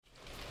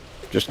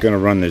just going to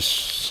run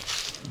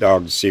this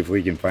dog to see if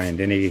we can find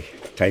any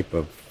type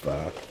of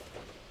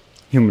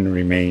human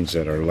remains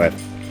that are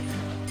left.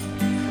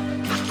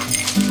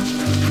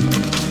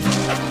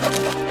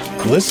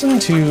 Listen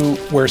to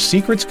Where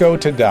Secrets Go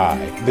to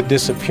Die, The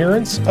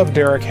Disappearance of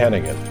Derek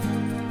Hennigan.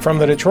 From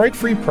the Detroit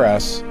Free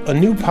Press, a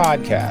new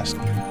podcast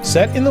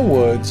set in the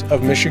woods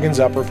of Michigan's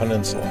Upper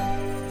Peninsula.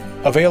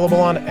 Available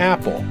on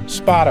Apple,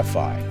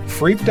 Spotify,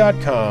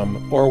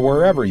 Freep.com, or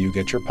wherever you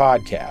get your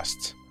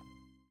podcasts.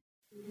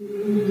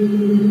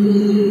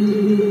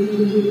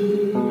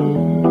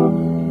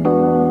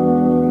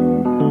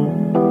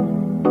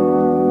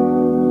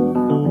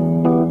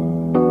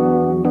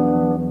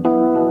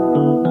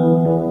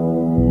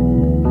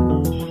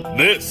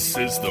 This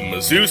is the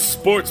Mizzou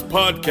Sports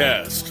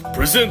Podcast,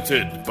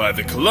 presented by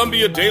the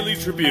Columbia Daily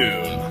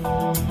Tribune.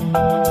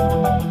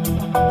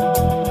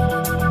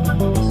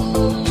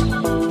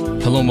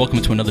 Hello and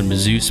welcome to another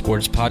Mizzou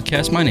Sports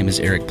Podcast. My name is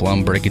Eric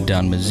Blum, breaking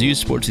down Mizzou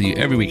sports with you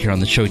every week here on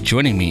the show.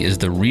 Joining me is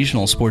the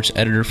regional sports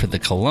editor for the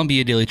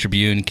Columbia Daily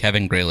Tribune,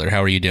 Kevin Graeler.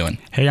 How are you doing?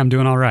 Hey, I'm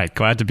doing all right.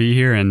 Glad to be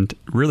here and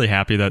really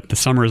happy that the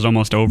summer is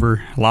almost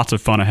over. Lots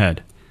of fun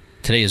ahead.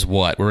 Today is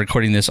what? We're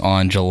recording this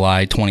on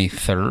July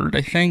 23rd,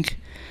 I think?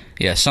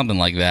 Yeah, something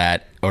like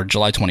that. Or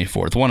July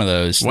 24th, one of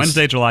those.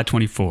 Wednesday, July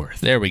 24th.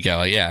 There we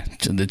go, yeah,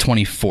 the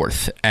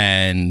 24th.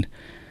 And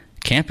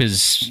camp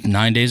is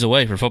 9 days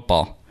away for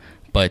football.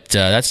 But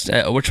that's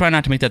we're trying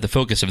not to make that the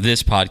focus of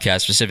this podcast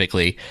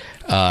specifically,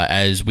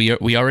 as we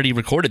already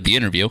recorded the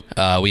interview.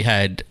 We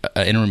had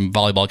interim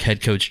volleyball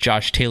head coach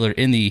Josh Taylor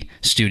in the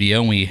studio,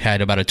 and we had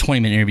about a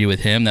 20-minute interview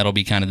with him. That'll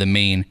be kind of the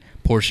main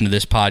portion of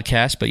this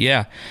podcast. But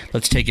yeah,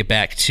 let's take it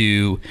back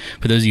to,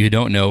 for those of you who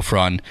don't know,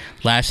 from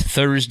last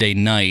Thursday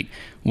night,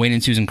 Wayne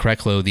and Susan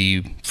Krecklow,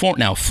 the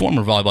now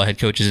former volleyball head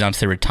coaches, announced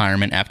their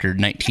retirement after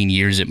 19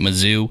 years at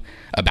Mizzou.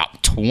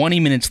 About 20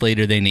 minutes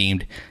later, they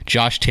named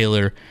Josh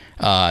Taylor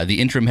the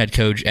interim head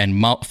coach,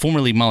 and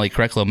formerly Molly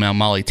Krecklow, now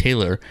Molly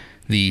Taylor,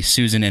 the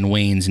Susan and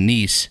Wayne's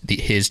niece,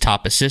 his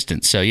top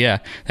assistant. So yeah,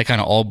 that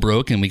kind of all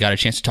broke, and we got a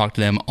chance to talk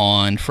to them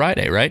on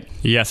Friday, right?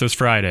 Yes, it was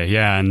Friday.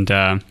 Yeah, and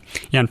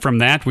from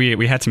that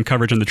we had some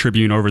coverage in the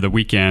Tribune over the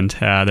weekend.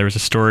 There was a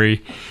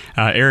story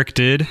Eric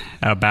did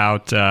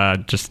about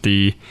just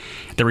the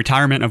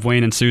retirement of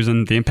Wayne and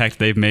Susan, the impact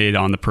they've made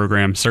on the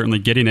program, certainly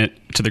getting it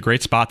to the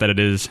great spot that it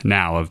is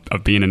now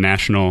of being a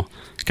national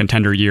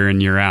contender year in,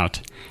 year out.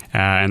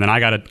 And then I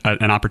got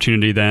an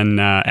opportunity then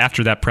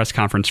after that press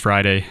conference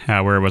Friday,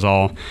 where it was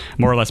all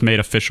more or less made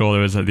official. It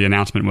was the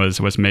announcement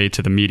was made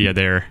to the media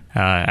there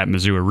at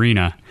Mizzou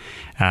Arena.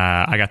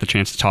 I got the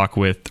chance to talk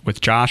with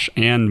Josh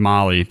and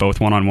Molly, both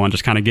one-on-one,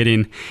 just kind of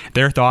getting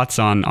their thoughts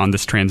on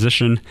this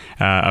transition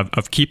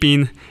of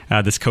keeping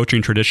this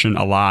coaching tradition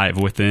alive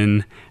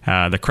within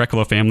the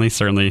Krecklow family,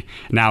 certainly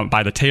now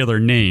by the Taylor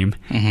name,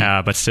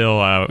 but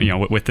still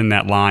within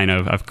that line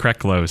of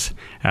Krecklows.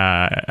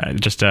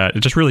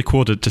 Just really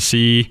cool to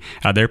see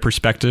their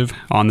perspective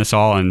on this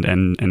all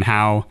and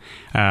how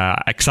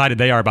excited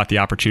they are about the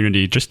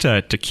opportunity just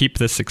to keep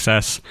this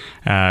success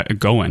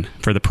going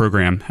for the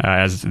program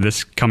as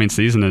this coming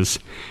season is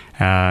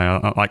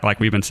like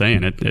we've been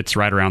saying, it's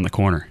right around the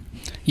corner.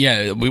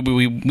 Yeah,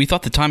 we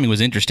thought the timing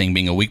was interesting,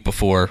 being a week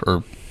before,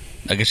 or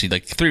I guess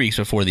like 3 weeks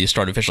before the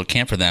start of official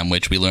camp for them,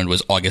 which we learned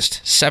was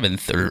August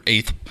 7th or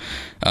 8th,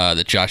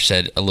 that Josh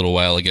said a little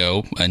while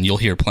ago, and you'll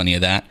hear plenty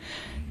of that.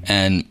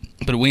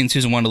 But Wayne and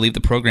Susan wanted to leave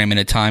the program in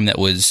a time that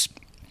was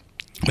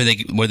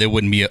where there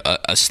wouldn't be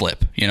a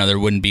slip. You know, there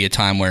wouldn't be a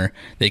time where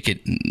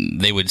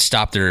they would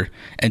stop their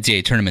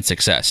NCAA tournament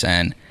success,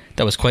 and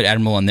that was quite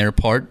admirable on their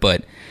part.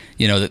 But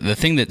you know, the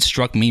thing that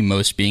struck me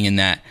most being in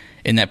that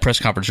press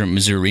conference room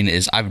at Mizzou Arena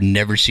is I've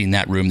never seen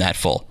that room that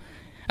full.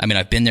 I mean,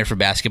 I've been there for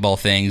basketball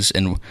things,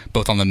 and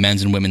both on the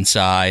men's and women's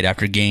side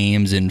after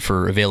games and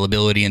for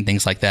availability and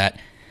things like that.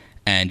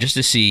 And just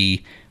to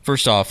see,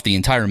 first off, the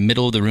entire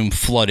middle of the room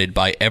flooded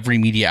by every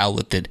media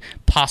outlet that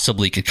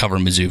possibly could cover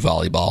Mizzou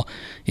volleyball,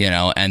 you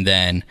know, and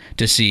then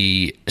to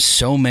see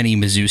so many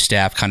Mizzou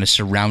staff kind of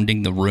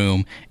surrounding the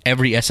room,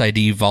 every SID,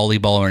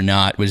 volleyball or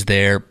not, was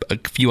there, a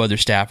few other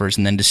staffers,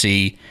 and then to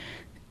see,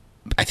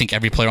 I think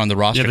every player on the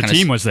roster. Yeah, the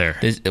team was there.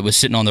 It was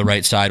sitting on the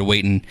right side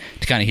waiting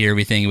to kind of hear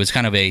everything. It was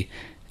kind of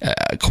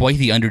quite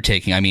the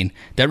undertaking. I mean,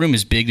 that room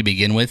is big to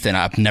begin with, and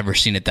I've never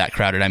seen it that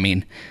crowded. I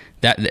mean,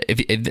 I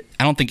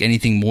don't think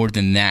anything more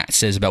than that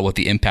says about what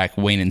the impact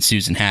Wayne and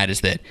Susan had,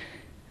 is that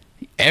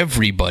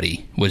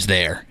everybody was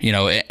there. You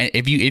know,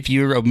 if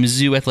you're a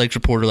Mizzou athletics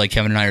reporter like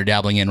Kevin and I are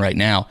dabbling in right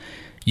now,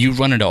 you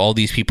run into all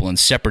these people on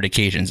separate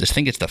occasions. I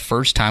think it's the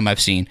first time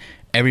I've seen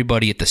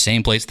everybody at the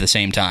same place at the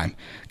same time,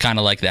 kind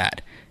of like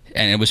that.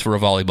 And it was for a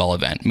volleyball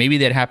event. Maybe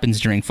that happens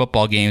during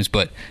football games,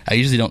 but I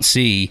usually don't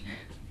see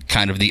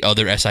kind of the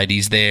other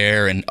SIDs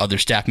there and other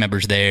staff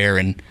members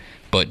there,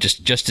 but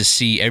just to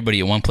see everybody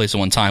at one place at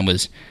one time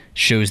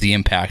shows the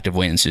impact of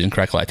Wayne and Susan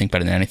Krecklow, I think,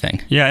 better than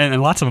anything. Yeah, and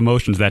lots of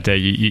emotions that day.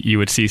 You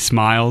would see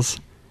smiles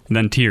and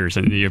then tears,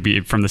 and you'd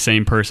be from the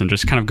same person,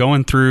 just kind of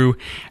going through,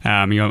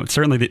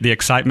 certainly the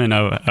excitement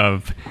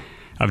of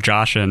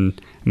Josh and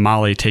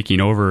Molly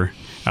taking over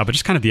but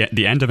just kind of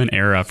the end of an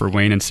era for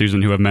Wayne and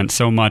Susan, who have meant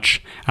so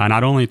much,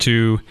 not only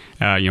to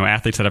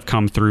athletes that have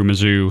come through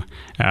Mizzou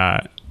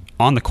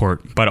on the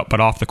court, but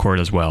off the court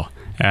as well.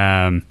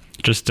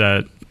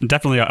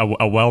 Definitely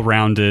a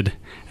well-rounded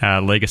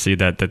legacy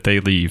that they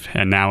leave,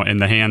 and now in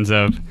the hands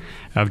of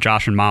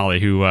Josh and Molly,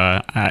 who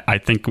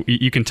I think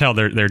you can tell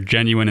their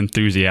genuine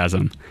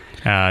enthusiasm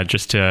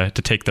just to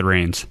take the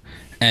reins.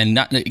 And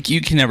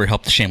you can never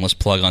help the shameless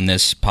plug on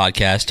this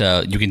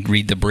podcast. You can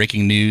read the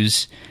breaking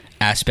news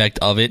aspect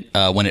of it.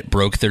 When it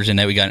broke Thursday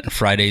night, we got it in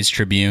Friday's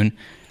Tribune.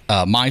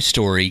 My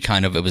story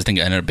ended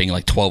up being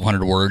like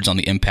 1,200 words on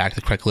the impact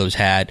the Creclos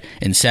had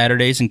in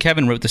Saturdays. And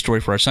Kevin wrote the story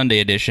for our Sunday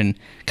edition,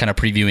 kind of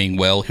previewing,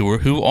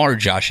 who are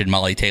Josh and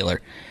Molly Taylor.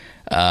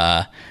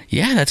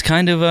 That's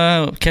kind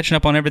of catching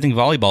up on everything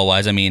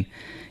volleyball-wise. I mean,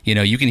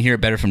 you can hear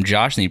it better from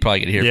Josh than you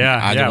probably could hear from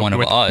either one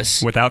of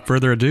us. Without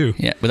further ado.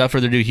 Yeah, without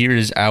further ado, here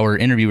is our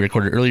interview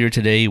recorded earlier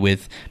today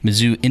with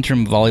Mizzou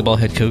interim volleyball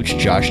head coach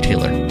Josh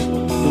Taylor.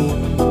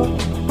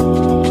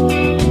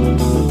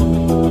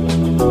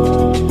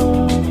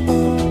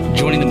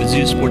 Joining the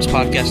Mizzou Sports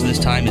Podcast this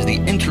time is the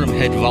interim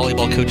head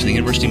volleyball coach of the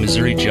University of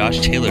Missouri,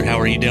 Josh Taylor. How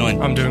are you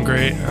doing? I'm doing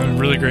great. I'm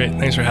really great.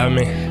 Thanks for having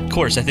me. Of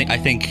course. I think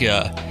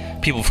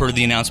people have heard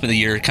the announcement that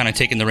you're kind of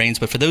taking the reins,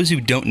 but for those who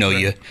don't know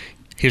you,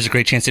 here's a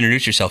great chance to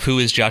introduce yourself. Who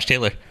is Josh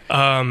Taylor?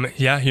 I'm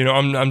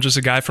just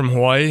a guy from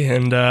Hawaii,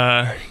 and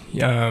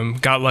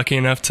got lucky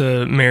enough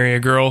to marry a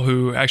girl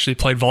who actually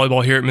played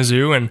volleyball here at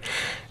Mizzou, and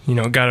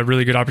got a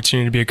really good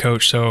opportunity to be a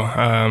coach.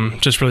 So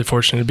just really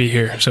fortunate to be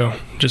here. So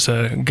just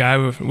a guy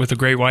with a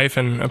great wife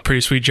and a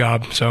pretty sweet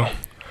job. So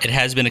it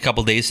has been a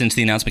couple days since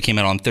the announcement came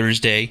out on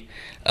Thursday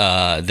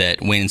that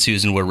Wayne and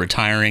Susan were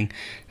retiring.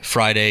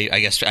 Friday,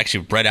 I guess,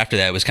 actually right after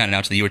that, it was kind of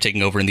announced that you were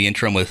taking over in the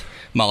interim with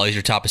Molly as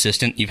your top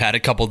assistant. You've had a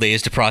couple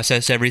days to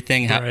process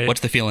everything. Right. What's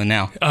the feeling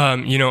now?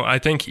 I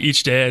think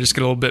each day I just get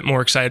a little bit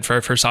more excited for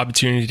our first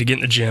opportunity to get in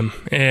the gym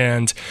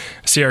and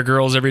see our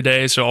girls every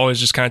day. So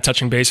always just kind of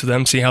touching base with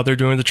them, see how they're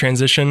doing the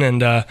transition. And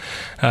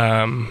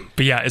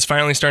but yeah, it's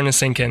finally starting to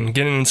sink in.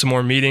 Getting in some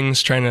more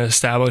meetings, trying to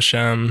establish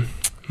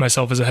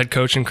myself as a head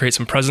coach and create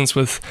some presence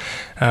with,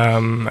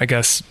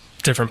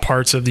 different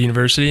parts of the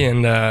university,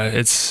 and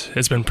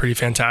it's been pretty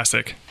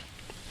fantastic.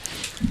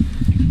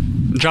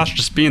 Josh,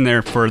 just being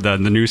there for the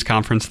news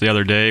conference the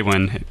other day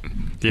when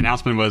the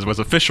announcement was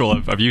official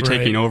of you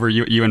taking over,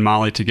 you and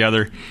Molly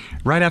together.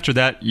 Right after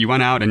that, you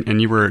went out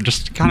and you were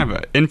just kind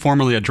of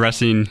informally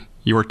addressing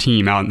your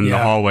team out in the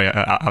hallway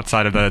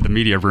outside of the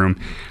media room.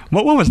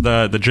 What was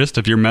the gist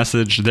of your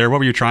message there? What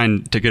were you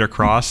trying to get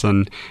across,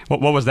 and what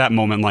was that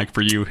moment like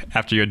for you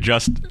after you had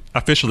just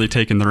officially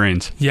taken the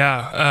reins?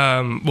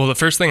 Well, the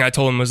first thing I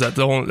told him was that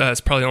that's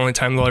probably the only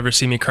time they'll ever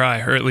see me cry,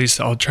 or at least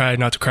I'll try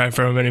not to cry in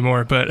front of him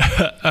anymore. But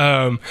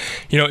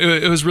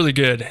it was really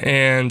good,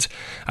 and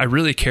I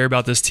really care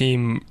about this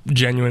team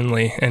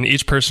genuinely, and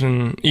each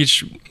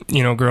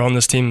girl on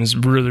this team is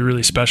really,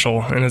 really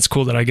special, and it's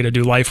cool that I get to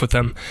do life with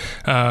them.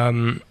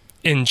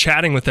 In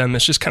chatting with them,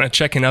 it's just kind of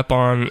checking up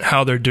on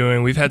how they're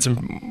doing. We've had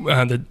some,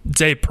 the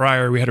day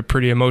prior, we had a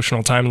pretty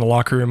emotional time in the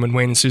locker room when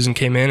Wayne and Susan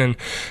came in and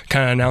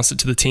kind of announced it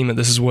to the team that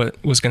this is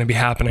what was going to be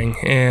happening.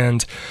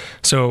 And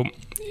so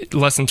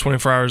less than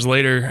 24 hours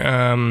later,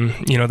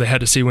 they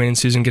had to see Wayne and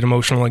Susan get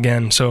emotional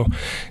again. So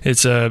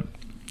it's a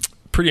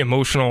pretty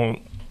emotional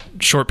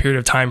short period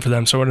of time for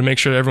them. So I wanted to make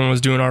sure that everyone was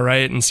doing all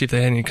right and see if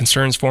they had any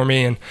concerns for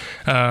me, and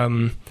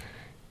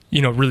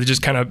really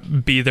just kind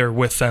of be there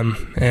with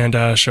them and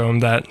show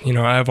them that,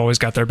 I've always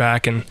got their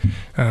back, and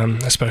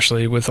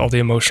especially with all the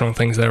emotional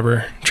things that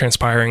were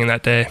transpiring in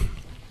that day.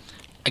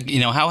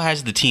 How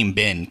has the team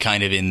been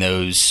kind of in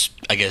those,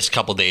 I guess,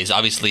 couple days?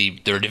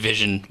 Obviously, they're a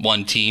Division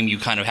I team. You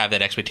kind of have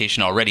that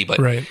expectation already, but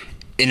right.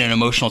 In an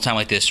emotional time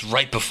like this,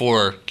 right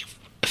before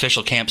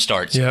official camp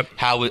starts,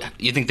 how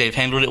you think they've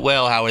handled it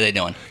well? How are they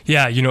doing?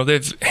 Yeah,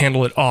 they've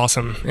handled it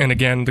awesome. And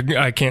again,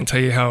 I can't tell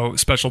you how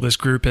special this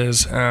group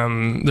is.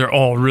 They're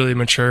all really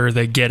mature.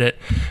 They get it.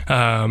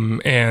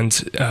 And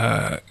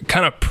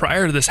kind of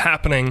prior to this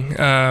happening,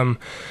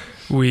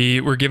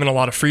 we were given a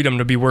lot of freedom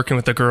to be working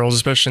with the girls,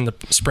 especially in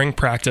the spring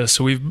practice.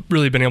 So we've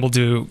really been able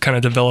to kind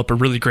of develop a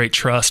really great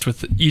trust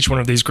with each one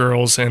of these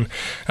girls. And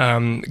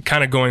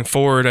kind of going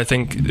forward, I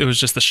think it was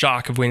just the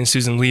shock of Wayne and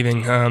Susan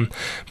leaving.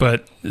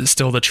 But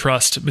still the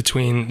trust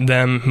between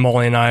them,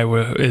 Molly and I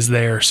is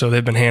there. So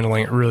they've been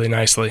handling it really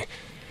nicely.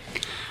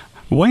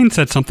 Wayne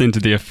said something to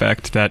the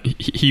effect that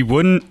he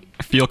wouldn't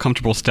feel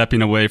comfortable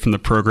stepping away from the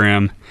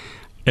program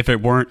if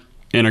it weren't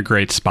in a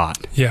great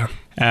spot. Yeah.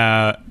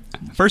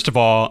 First of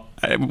all,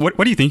 what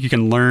do you think you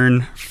can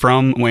learn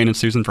from Wayne and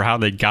Susan for how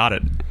they got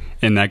it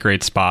in that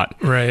great spot?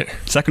 Right.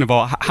 Second of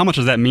all, how much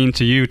does that mean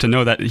to you to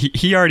know that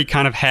he already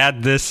kind of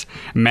had this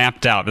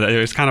mapped out? It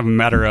was kind of a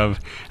matter of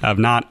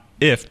not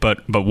if,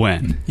 but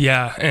when.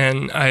 Yeah,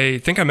 and I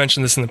think I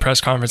mentioned this in the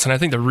press conference, and I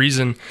think the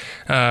reason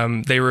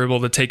they were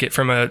able to take it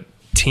from a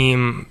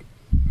team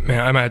Man,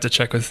 I might have to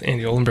check with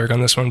Andy Oldenburg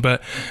on this one,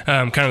 but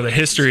kind of the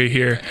history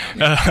here.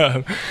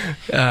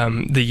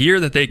 The year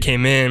that they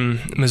came in,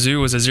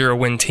 Mizzou was a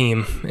 0-win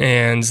team,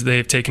 and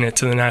they've taken it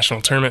to the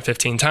national tournament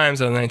 15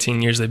 times out of the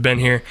 19 years they've been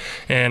here.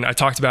 And I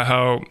talked about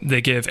how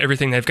they give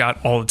everything they've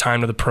got all the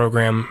time to the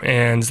program,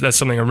 and that's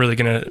something I'm really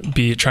going to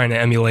be trying to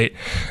emulate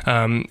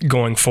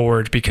going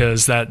forward,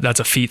 because that's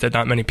a feat that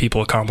not many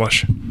people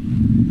accomplish.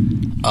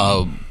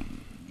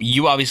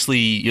 You obviously,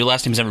 your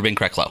last name has never been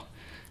Graeler.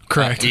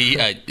 Correct.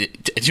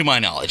 To my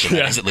knowledge,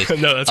 at least.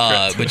 No, that's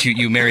correct. But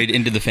you married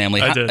into the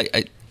family. I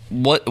did.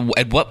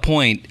 At what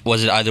point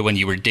was it, either when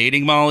you were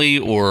dating Molly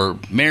or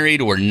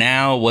married, or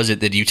now, was it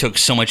that you took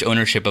so much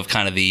ownership of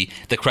kind of the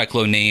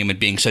Graeler name and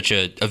being such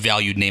a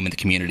valued name in the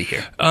community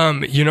here?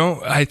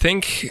 I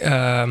think...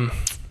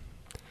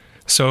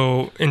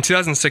 So in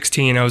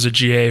 2016, I was a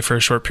GA for a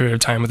short period of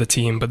time with the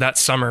team, but that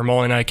summer,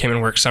 Molly and I came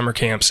and worked summer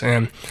camps,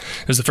 and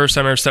it was the first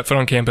time I ever stepped foot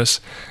on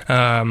campus.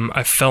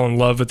 I fell in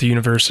love with the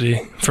university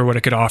for what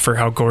it could offer,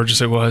 how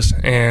gorgeous it was,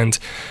 and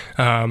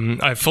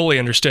I fully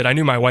understood. I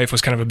knew my wife was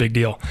kind of a big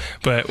deal,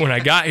 but when I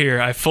got here,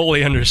 I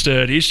fully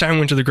understood. Each time I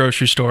went to the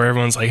grocery store,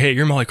 everyone's like, "Hey,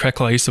 you're Molly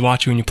Graeler. I used to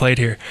watch you when you played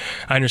here."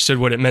 I understood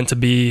what it meant to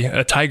be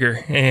a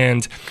Tiger,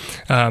 and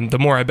the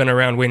more I've been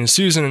around Wayne and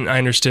Susan, I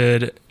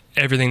understood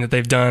everything that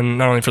they've done,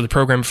 not only for the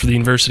program, but for the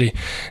university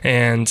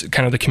and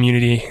kind of the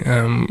community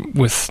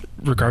with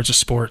regards to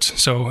sports.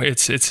 So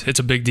it's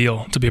a big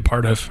deal to be a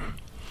part of.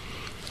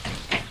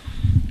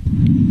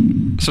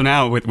 So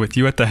now with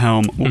you at the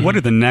helm, what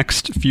do the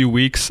next few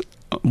weeks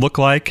look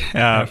like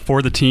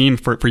for the team,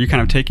 for you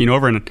kind of taking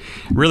over? And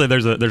really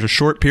there's a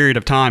short period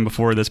of time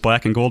before this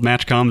black and gold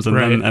match comes, and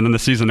then the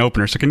season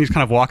opener. So can you just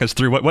kind of walk us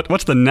through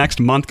what's the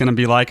next month going to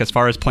be like as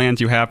far as plans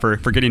you have for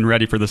getting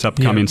ready for this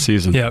upcoming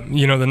season? Yeah,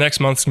 the next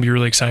month's going to be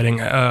really exciting.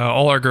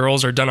 All our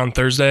girls are done on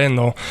Thursday, and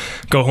they'll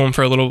go home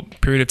for a little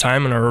period of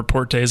time, and our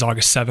report day is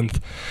August 7th.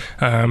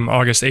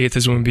 August 8th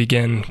is when we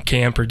begin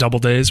camp, or double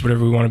days,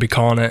 whatever we want to be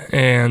calling it.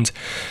 And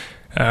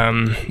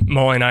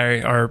Molly and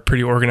I are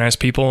pretty organized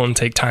people and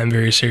take time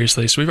very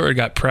seriously. So we've already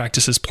got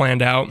practices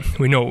planned out.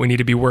 We know what we need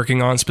to be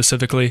working on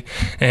specifically.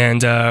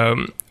 And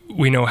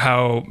we know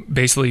how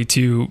basically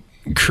to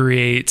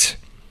create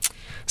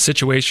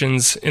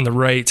situations in the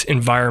right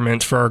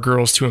environment for our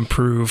girls to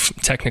improve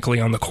technically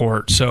on the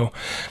court. So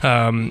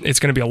it's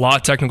going to be a lot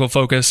of technical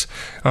focus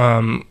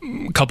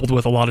coupled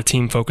with a lot of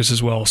team focus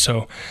as well.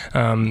 So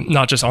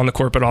not just on the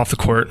court, but off the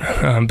court,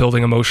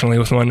 building emotionally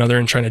with one another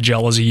and trying to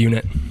gel as a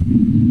unit.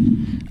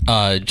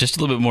 Just a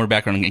little bit more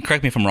background, and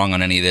correct me if I'm wrong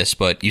on any of this,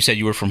 but you said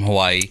you were from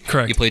Hawaii.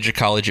 Correct. You played your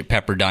college at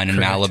Pepperdine in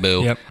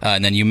Malibu. Yep.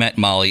 And then you met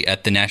Molly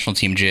at the national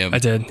team gym. I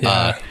did,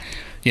 yeah.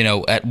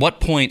 At what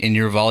point in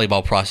your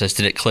volleyball process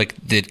did it click?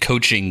 Did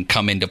coaching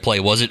come into play?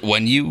 Was it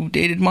when you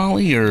dated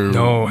Molly, or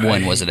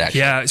when was it actually?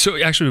 Yeah,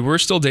 so actually we're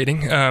still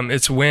dating.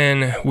 It's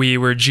when we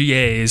were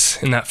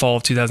GAs in that fall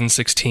of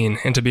 2016.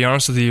 And to be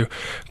honest with you,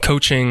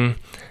 coaching,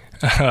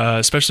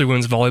 especially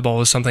women's volleyball,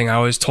 was something I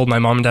always told my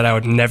mom and dad I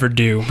would never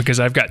do, because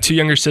I've got two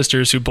younger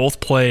sisters who both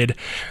played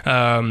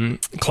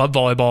club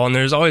volleyball, and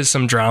there's always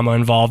some drama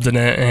involved in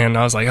it, and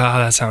I was like,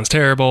 that sounds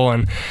terrible.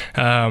 And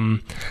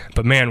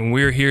but man, when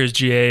we were here as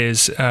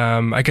GAs,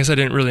 I guess I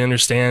didn't really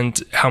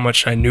understand how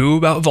much I knew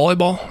about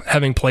volleyball,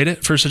 having played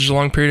it for such a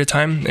long period of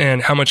time,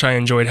 and how much I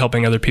enjoyed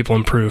helping other people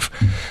improve.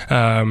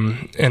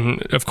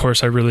 And of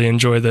course, I really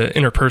enjoy the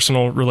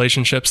interpersonal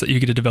relationships that you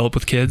get to develop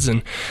with kids,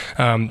 and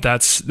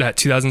that's that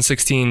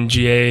 2016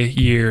 GA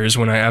year is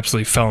when I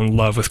absolutely fell in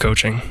love with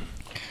coaching.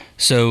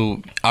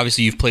 So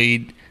obviously you've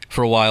played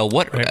for a while.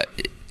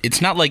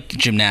 It's not like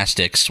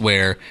gymnastics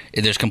where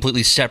there's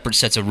completely separate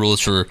sets of rules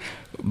for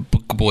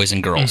boys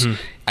and girls.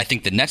 Mm-hmm. I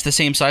think the net's the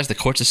same size, the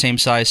court's the same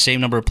size,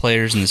 same number of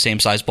players, and the same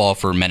size ball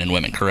for men and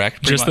women,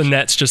 correct? Just the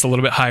net's just a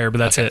little bit higher, but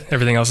that's it.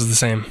 Everything else is the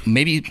same.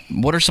 Maybe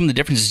what are some of the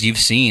differences you've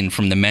seen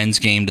from the men's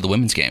game to the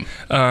women's game?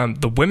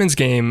 The women's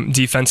game,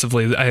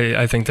 defensively,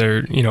 I think they're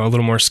a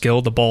little more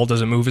skilled. The ball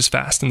doesn't move as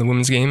fast in the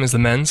women's game as the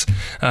men's.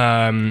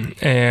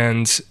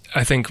 And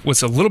I think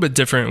what's a little bit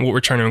different, what we're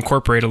trying to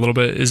incorporate a little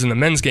bit, is in the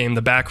men's game,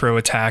 the back row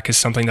attack is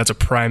something that's a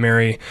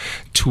primary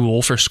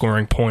tool for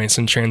scoring points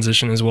and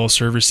transition as well as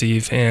serve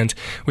receive. And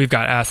we've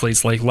got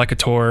athletes like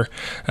Lekator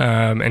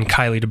and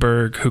Kylie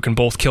DeBerg who can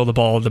both kill the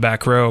ball at the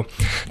back row.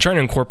 Trying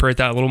to incorporate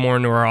that a little more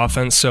into our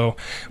offense. So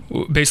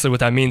basically what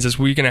that means is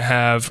we're going to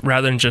have,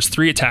 rather than just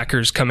 3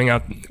 attackers coming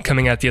at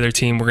the other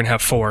team, we're going to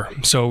have 4.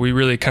 So we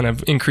really kind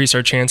of increase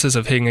our chances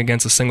of hitting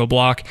against a single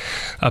block,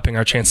 upping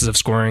our chances of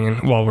scoring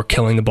while we're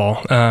killing the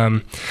ball.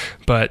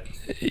 But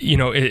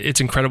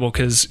it's incredible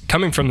because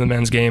coming from the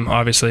men's game,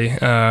 obviously,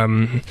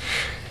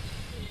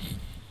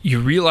 you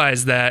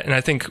realize that, and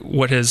I think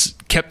what has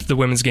kept the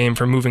women's game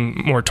from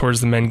moving more towards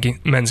the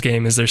men's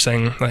game is they're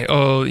saying like,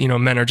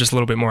 men are just a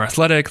little bit more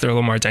athletic, they're a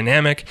little more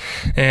dynamic,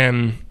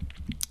 and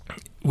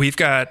we've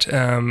got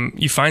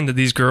you find that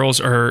these girls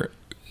are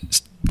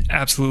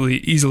absolutely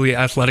easily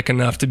athletic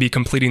enough to be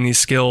completing these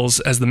skills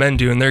as the men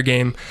do in their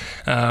game.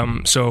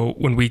 So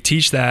when we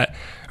teach that,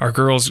 our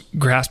girls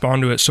grasp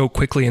onto it so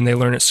quickly and they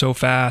learn it so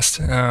fast,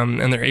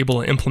 and they're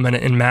able to implement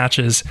it in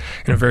matches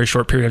in a very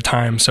short period of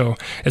time. So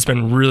it's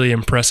been really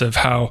impressive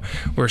how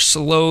we're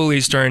slowly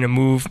starting to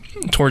move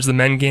towards the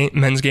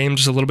men's game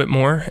just a little bit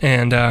more.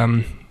 And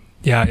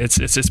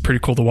it's pretty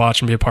cool to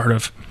watch and be a part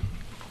of.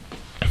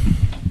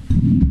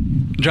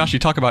 Josh, you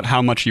talk about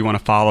how much you want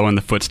to follow in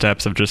the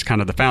footsteps of just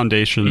kind of the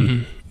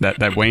foundation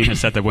that Wayne has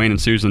set, that Wayne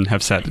and Susan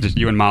have set. Just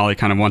you and Molly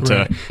kind of want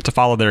to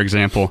follow their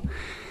example.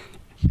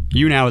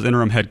 You now as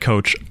interim head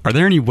coach, are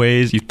there any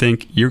ways you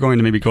think you're going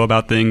to maybe go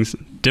about things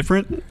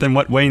different than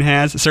what Wayne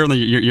has? Certainly,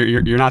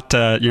 you're not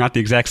the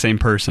exact same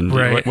person.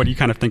 Right. What do you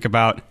kind of think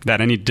about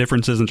that? Any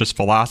differences in just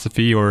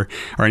philosophy or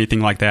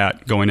anything like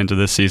that going into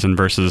this season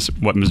versus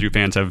what Mizzou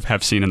fans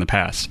have seen in the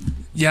past?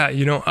 Yeah,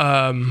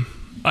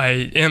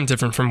 I am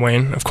different from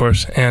Wayne, of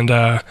course, and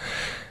I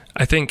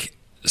think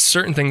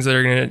certain things that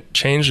are going to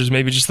change is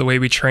maybe just the way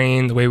we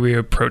train, the way we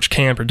approach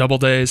camp or double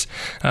days,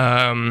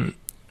 and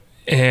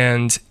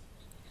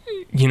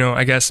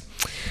I guess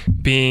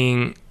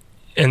being,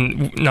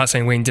 and not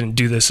saying Wayne didn't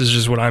do this, is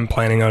just what I'm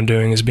planning on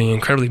doing, is being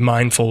incredibly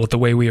mindful with the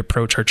way we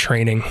approach our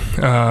training,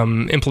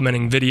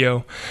 implementing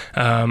video,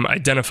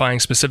 identifying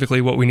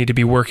specifically what we need to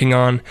be working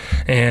on,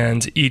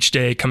 and each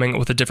day coming up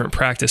with a different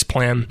practice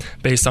plan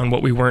based on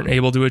what we weren't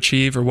able to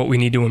achieve or what we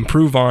need to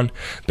improve on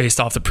based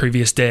off the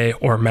previous day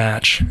or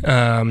match.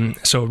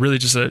 So really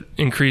just an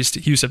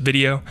increased use of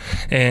video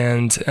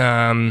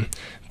and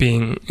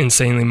being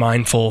insanely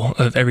mindful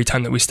of every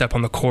time that we step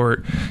on the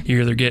court,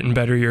 you're either getting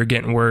better or you're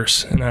getting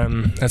worse.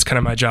 And that's kind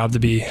of my job, to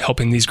be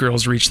helping these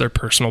girls reach their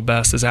personal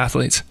best as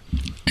athletes.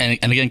 And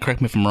again,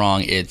 correct me if I'm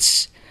wrong,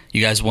 it's you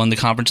guys won the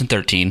conference in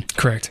 13.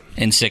 Correct.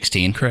 In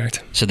 16.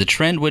 Correct. So the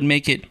trend would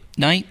make it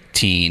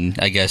 19,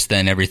 I guess,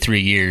 then every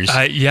 3 years.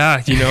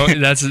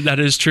 That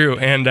is true.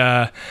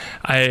 And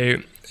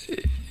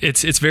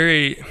it's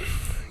very...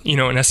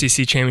 an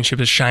SEC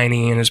championship is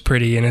shiny and is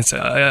pretty and it's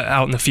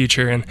out in the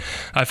future, and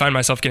I find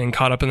myself getting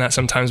caught up in that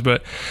sometimes,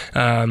 but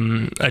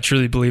I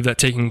truly believe that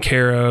taking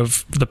care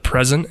of the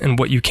present and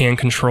what you can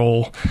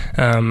control,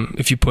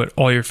 if you put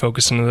all your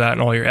focus into that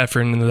and all your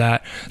effort into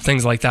that,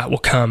 things like that will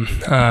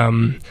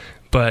come.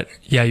 But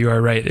yeah, you are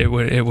right. It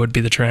would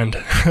be the trend.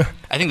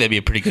 I think that'd be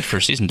a pretty good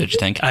first season, don't you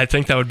think? I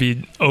think that would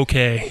be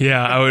okay.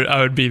 Yeah,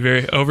 I would be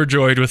very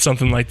overjoyed with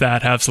something like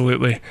that.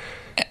 Absolutely.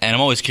 And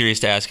I'm always curious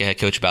to ask a head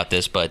coach about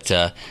this, but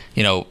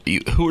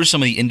who are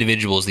some of the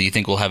individuals that you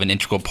think will have an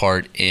integral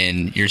part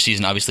in your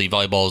season? Obviously,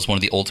 volleyball is one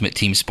of the ultimate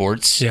team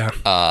sports. Yeah.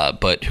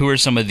 But who are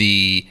some of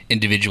the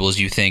individuals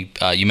you think,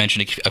 you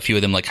mentioned a few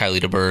of them like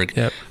Kylie DeBerg,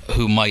 yep,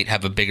 who might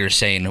have a bigger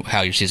say in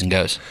how your season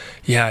goes?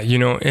 Yeah,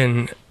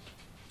 and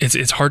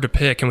it's hard to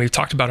pick, and we've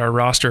talked about our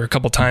roster a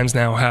couple times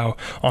now, how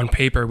on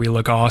paper we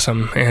look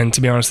awesome, and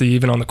to be honest,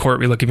 even on the court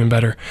we look even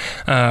better.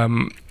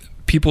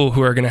 People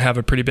who are going to have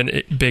a pretty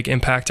big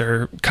impact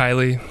are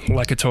Kylie,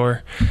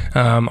 Lekator.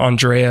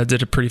 Andrea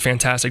did a pretty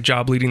fantastic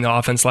job leading the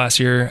offense last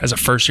year as a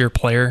first-year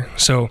player.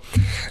 So,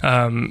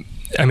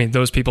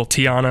 those people,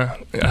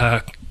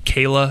 Tiana,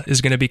 Kayla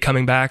is going to be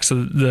coming back,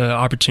 so the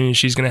opportunity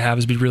she's going to have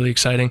is be really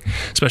exciting,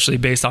 especially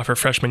based off her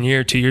freshman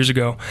year 2 years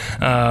ago.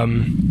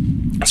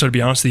 So to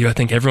be honest with you, I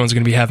think everyone's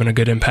going to be having a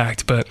good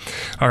impact, but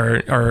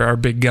our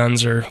big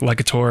guns are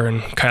Lekator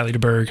and Kylie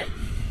DeBerg.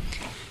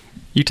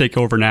 You take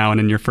over now, and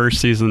in your first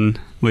season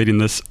leading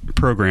this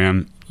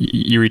program,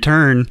 you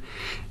return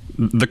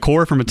the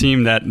core from a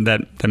team that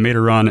made a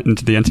run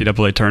into the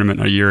NCAA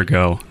tournament a year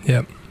ago.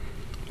 Yep.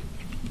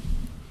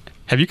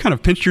 Have you kind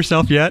of pinched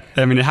yourself yet?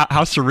 I mean,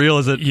 how surreal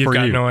is it for you? You've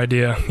got no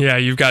idea. Yeah,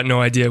 you've got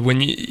no idea. When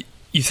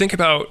you think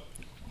about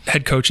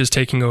head coaches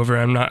taking over,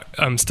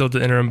 I'm still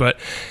the interim, but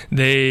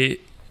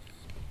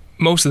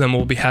most of them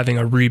will be having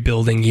a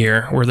rebuilding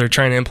year where they're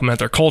trying to implement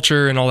their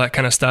culture and all that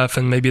kind of stuff,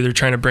 and maybe they're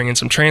trying to bring in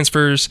some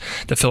transfers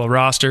to fill a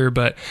roster,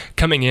 but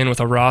coming in with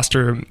a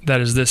roster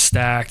that is this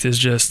stacked is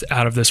just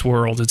out of this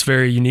world. It's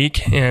very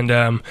unique, and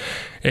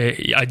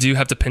I do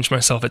have to pinch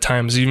myself at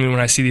times. Even when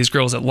I see these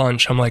girls at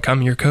lunch, I'm like,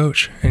 I'm your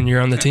coach and you're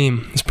on the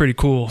team. It's pretty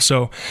cool.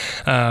 So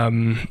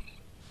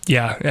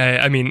yeah,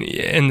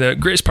 and the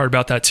greatest part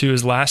about that too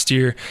is last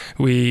year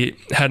we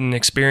had an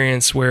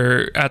experience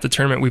where at the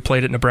tournament we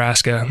played at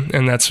Nebraska,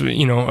 and that's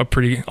a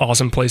pretty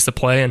awesome place to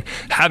play, and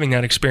having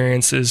that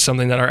experience is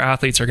something that our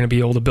athletes are going to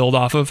be able to build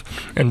off of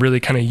and really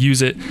kind of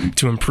use it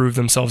to improve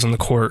themselves on the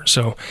court.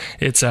 So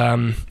it's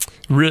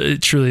really,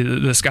 truly,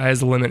 the sky is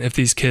the limit if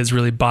these kids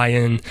really buy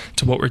in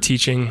to what we're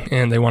teaching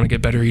and they want to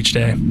get better each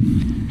day.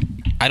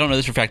 I don't know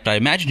this for a fact, but I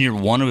imagine you're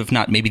one of, if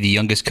not maybe the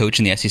youngest coach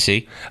in the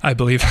SEC. I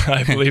believe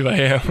I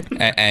am.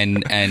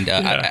 And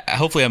yeah.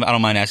 Hopefully I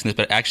don't mind asking this,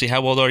 but actually,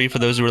 how old are you for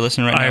those who are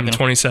listening right now? I am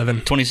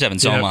 27. 27,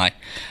 so am I.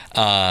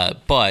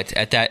 But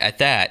at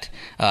that,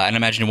 and I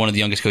imagine you're one of the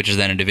youngest coaches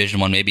then in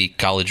Division I, maybe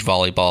college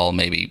volleyball,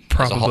 maybe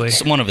probably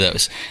one of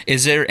those.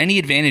 Is there any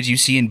advantage you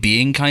see in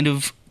being kind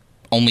of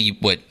only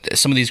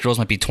some of these girls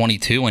might be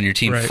 22 on your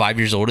team, Right. 5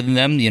 years older than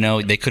them.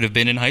 They could have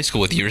been in high school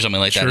with you or something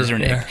like that. Is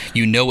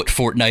there what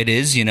Fortnite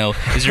is?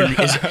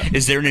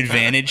 Is there an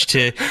advantage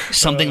to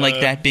something like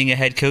that being a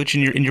head coach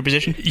in your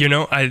position?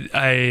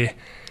 I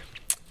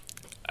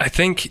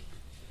think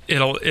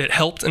it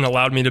helped and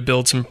allowed me to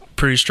build some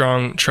pretty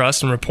strong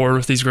trust and rapport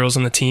with these girls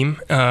on the team.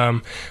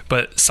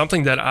 But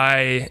something that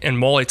I and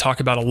Molly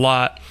talk about a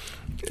lot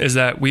is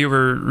that we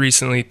were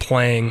recently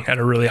playing at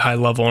a really high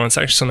level, and it's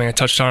actually something I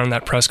touched on in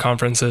that press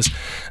conference is,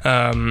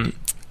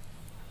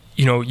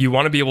 you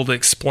want to be able to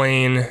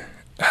explain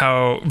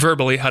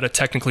verbally how to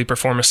technically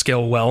perform a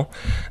skill well.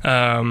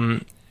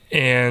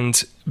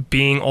 And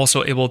being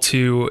also able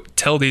to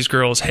tell these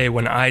girls, hey,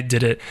 when I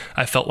did it,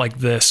 I felt like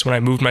this. When I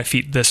moved my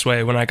feet this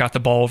way, when I got the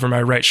ball over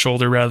my right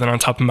shoulder rather than on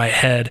top of my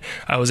head,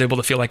 I was able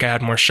to feel like I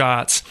had more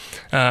shots.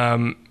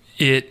 Because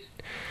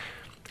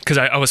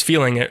I was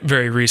feeling it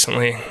very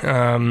recently.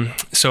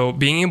 So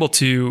being able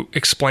to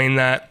explain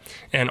that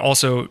and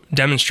also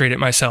demonstrate it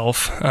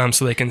myself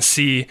so they can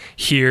see,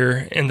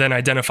 hear, and then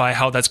identify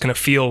how that's going to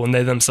feel when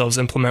they themselves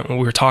implement what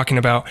we were talking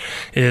about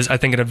is, I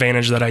think, an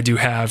advantage that I do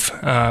have.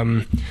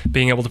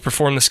 Being able to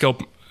perform the skill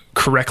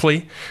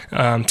correctly,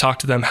 talk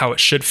to them how it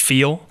should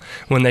feel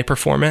when they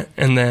perform it,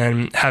 and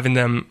then having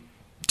them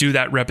do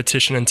that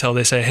repetition until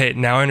they say, hey,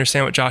 now I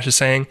understand what Josh is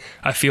saying.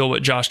 I feel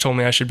what Josh told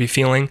me I should be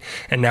feeling.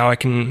 And now I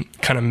can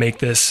kind of make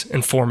this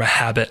and form a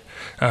habit,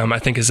 I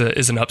think is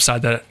an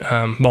upside that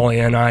Molly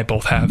and I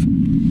both have.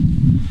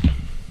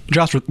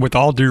 Josh, with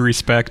all due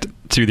respect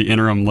to the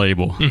interim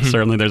label,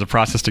 certainly there's a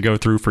process to go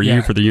through for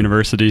you, for the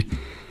university.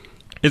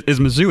 Is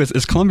Mizzou,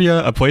 is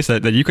Columbia a place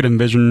that you could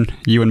envision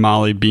you and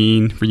Molly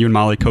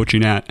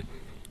coaching at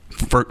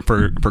for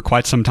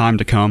quite some time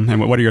to come?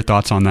 And what are your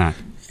thoughts on that?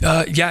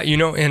 It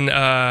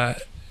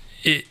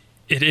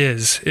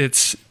is.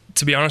 It's,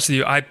 to be honest with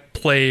you, I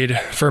played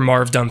for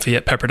Marv Dunphy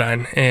at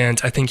Pepperdine, and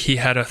I think he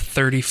had a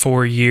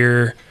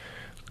 34-year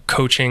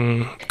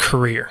coaching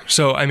career.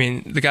 So, I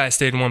mean, the guy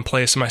stayed in one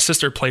place. My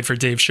sister played for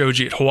Dave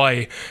Shoji at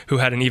Hawaii, who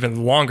had an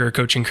even longer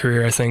coaching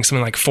career, I think,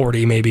 something like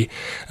 40 maybe.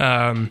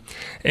 And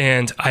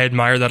I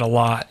admire that a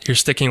lot. You're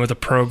sticking with a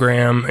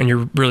program, and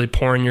you're really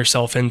pouring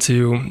yourself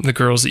into the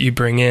girls that you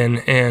bring in.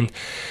 And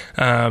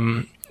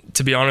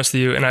to be honest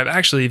with you, and I've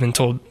actually even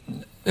told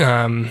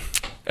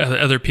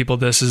other people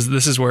this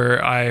is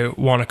where I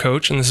want to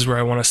coach, and this is where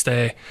I want to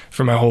stay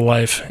for my whole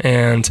life.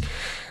 And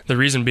the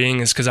reason being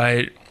is because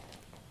I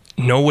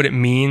know what it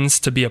means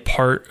to be a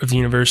part of the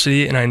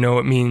university, and I know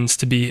what it means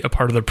to be a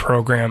part of the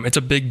program. It's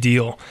a big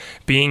deal.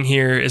 Being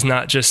here is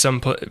not just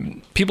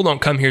people don't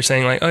come here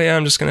saying like, oh yeah,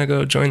 I'm just going to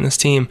go join this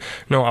team.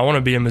 No, I want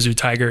to be a Mizzou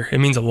Tiger. It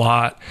means a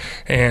lot.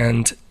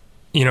 And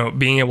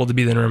being able to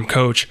be the interim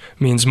coach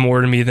means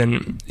more to me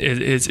than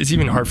it's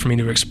even hard for me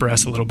to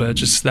express a little bit,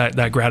 just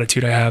that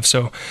gratitude I have.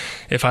 So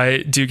if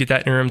I do get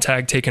that interim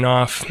tag taken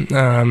off,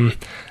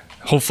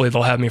 hopefully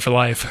they'll have me for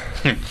life.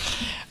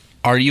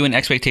 Are you an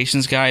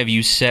expectations guy? Have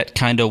you set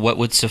kind of what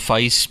would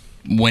suffice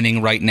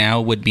winning right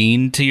now would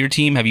mean to your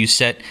team? Have you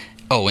set,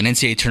 an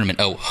NCAA tournament,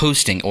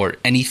 hosting or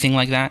anything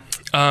like that?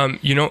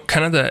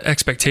 Kind of the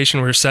expectation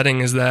we're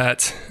setting is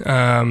that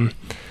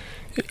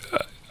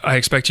I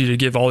expect you to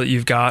give all that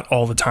you've got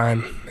all the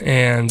time.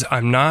 And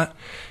I'm not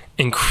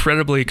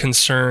incredibly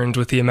concerned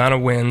with the amount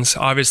of wins.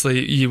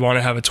 Obviously, you want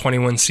to have a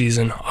 20-win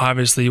season.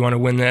 Obviously, you want to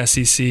win the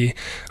SEC.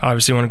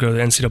 Obviously, you want to go to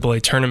the NCAA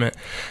tournament.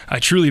 I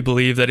truly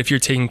believe that if you're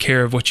taking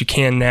care of what you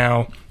can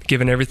now,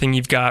 given everything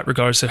you've got,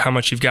 regardless of how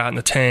much you've got in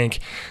the tank,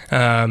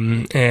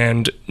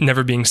 and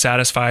never being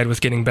satisfied with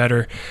getting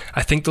better,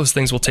 I think those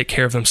things will take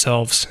care of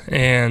themselves.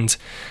 And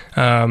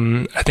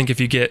I think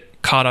if you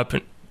get caught up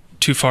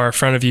too far in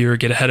front of you or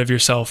get ahead of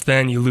yourself,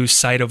 then you lose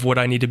sight of what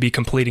I need to be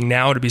completing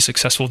now to be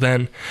successful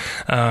then.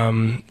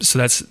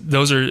 So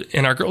those are,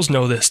 and our girls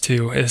know this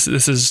too.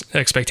 This is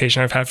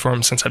expectation I've had for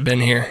them since I've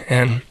been here,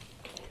 and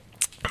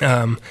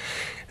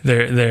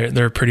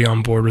they're pretty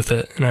on board with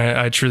it. And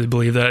I truly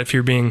believe that if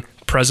you're being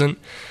present,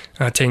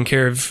 taking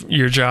care of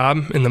your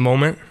job in the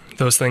moment,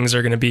 those things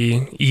are going to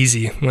be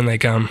easy when they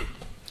come.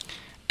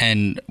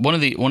 And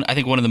I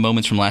think one of the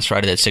moments from last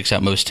Friday that sticks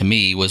out most to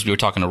me was we were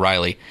talking to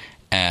Riley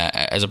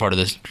as a part of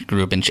this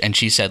group, and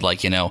she said,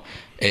 like,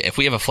 if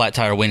we have a flat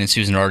tire, Wayne and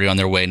Susan are already on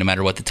their way no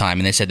matter what the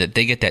time, and they said that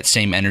they get that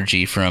same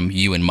energy from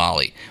you and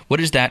Molly. What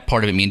does that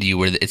part of it mean to you,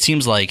 where it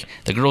seems like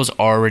the girls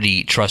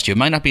already trust you? It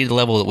might not be the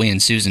level that Wayne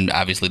and Susan,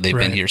 obviously they've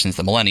been here since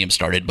the millennium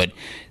started, but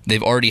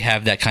they've already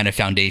have that kind of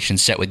foundation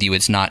set with you.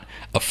 It's not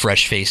a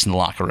fresh face in the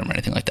locker room or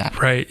anything like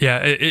that. Right, yeah,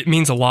 it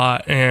means a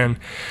lot. And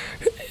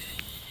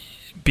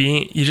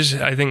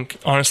I think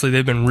honestly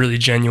they've been really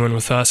genuine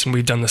with us, and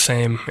we've done the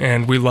same,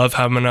 and we love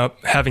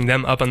having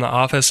them up in the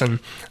office and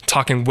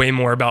talking way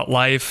more about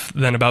life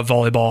than about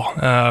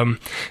volleyball. I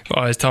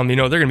always tell them,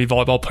 they're going to be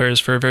volleyball players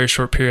for a very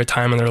short period of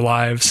time in their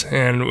lives,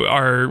 and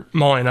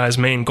Molly and I's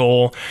main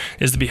goal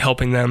is to be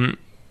helping them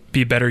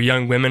be better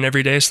young women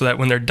every day, so that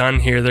when they're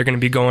done here, they're going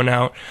to be going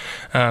out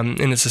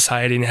into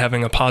society and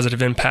having a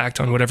positive impact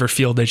on whatever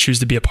field they choose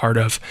to be a part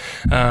of.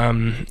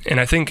 And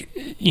I think,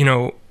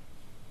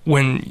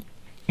 when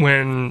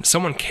when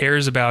someone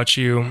cares about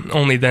you,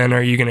 only then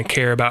are you going to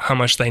care about how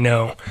much they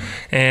know.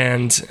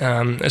 And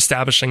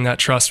establishing that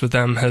trust with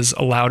them has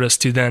allowed us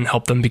to then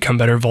help them become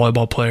better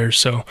volleyball players.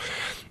 So,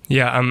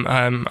 yeah, I'm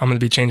going to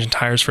be changing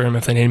tires for them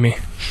if they need me.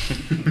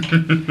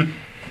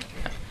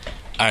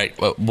 All right,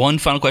 well, one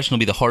final question will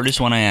be the hardest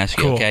one I ask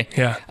you, Cool. okay?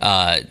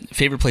 Yeah.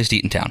 Favorite place to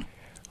eat in town?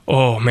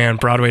 Oh, man,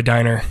 Broadway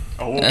Diner.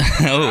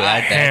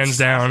 Hands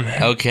down.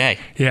 Okay.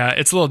 Yeah,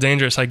 it's a little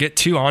dangerous. I get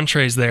 2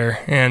 entrees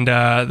there, and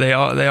they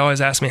always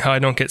ask me how I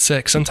don't get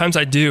sick. Sometimes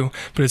I do,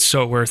 but it's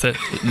so worth it.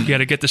 You got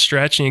to get the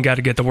stretch, and you got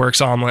to get the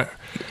works omelet.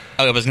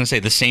 Oh, I was going to say,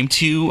 the same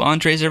 2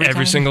 entrees every time?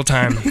 Every single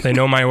time. They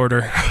know my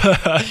order.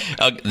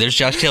 There's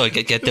Josh Taylor.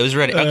 Get those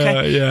ready.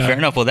 Okay, yeah. Fair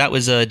enough. Well, that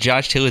was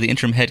Josh Taylor, the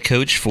interim head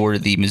coach for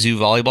the Mizzou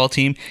volleyball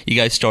team. You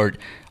guys start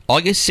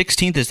August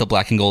 16th is the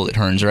black and gold at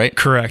Hearns, right?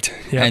 Correct.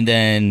 Yeah. And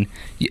then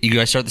you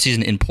guys start the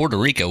season in Puerto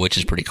Rico, which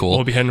is pretty cool.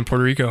 We'll be heading to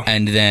Puerto Rico.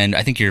 And then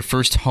I think your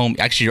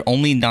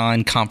only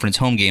non-conference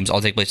home games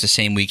all take place the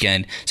same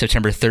weekend,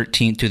 September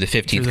 13th through the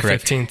 15th,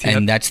 correct? 15th, yep.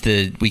 And that's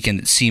the weekend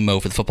that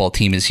SEMO for the football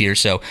team is here.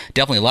 So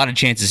definitely a lot of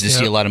chances to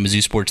see a lot of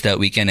Mizzou sports that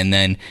weekend. And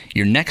then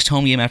your next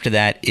home game after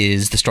that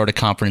is the start of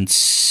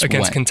conference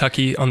against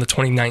Kentucky on the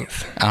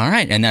 29th. All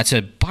right. And that's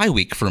a bye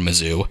week for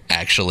Mizzou,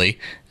 actually.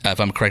 If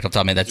I'm correct off the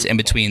top of my head, that's in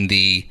between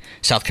the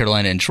South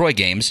Carolina and Troy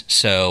games.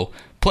 So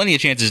plenty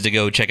of chances to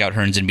go check out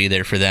Hearns and be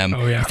there for them.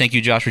 Oh, yeah. Thank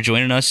you, Josh, for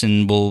joining us,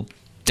 and we'll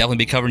definitely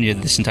be covering you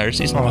this entire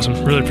season.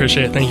 Awesome. Really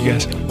appreciate it. Thank you,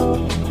 guys.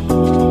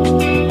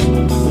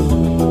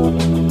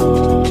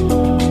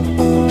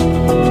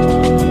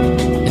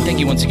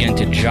 Once again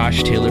to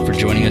Josh Taylor for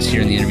joining us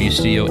here in the interview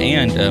studio,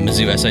 and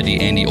Mizzou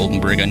SID Andy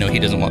Oldenburg. I know he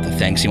doesn't want the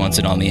thanks, he wants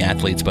it on the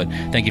athletes, but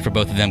thank you for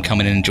both of them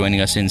coming in and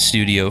joining us in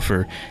studio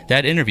for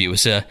that interview. It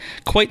was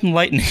quite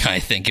enlightening, I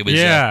think. It was.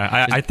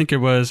 Yeah, I think it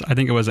was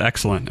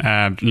excellent.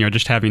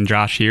 Just having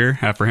Josh here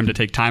for him to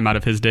take time out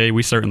of his day,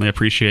 we certainly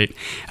appreciate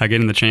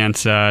getting the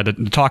chance to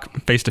talk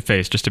face to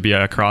face, just to be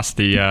across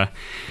the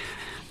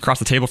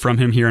table from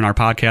him here in our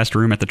podcast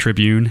room at the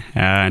Tribune,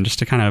 and just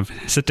to kind of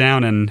sit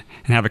down and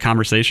have a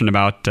conversation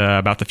about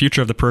the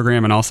future of the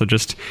program, and also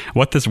just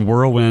what this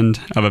whirlwind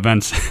of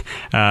events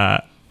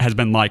has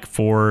been like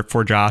for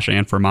Josh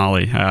and for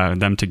Molly,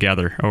 them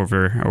together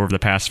over the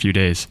past few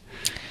days.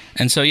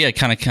 And so, yeah,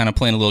 kind of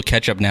playing a little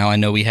catch-up now. I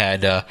know we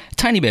had a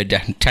tiny bit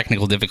of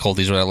technical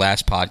difficulties with our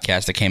last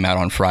podcast that came out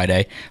on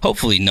Friday.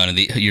 Hopefully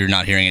you're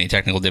not hearing any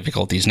technical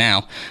difficulties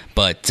now.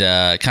 But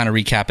kind of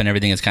recapping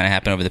everything that's kind of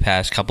happened over the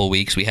past couple of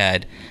weeks, we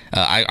had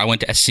I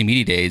went to SEC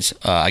Media Days,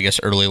 I guess,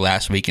 early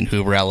last week in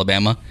Hoover,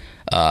 Alabama.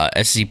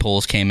 SEC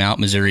polls came out.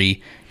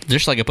 Missouri,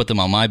 just like I put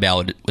them on my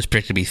ballot, was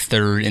predicted to be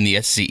third in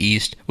the SEC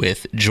East,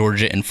 with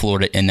Georgia and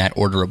Florida in that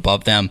order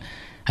above them.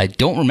 I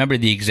don't remember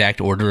the exact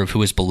order of who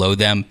was below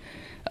them.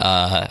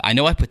 I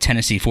know I put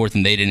Tennessee fourth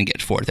and they didn't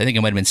get fourth. I think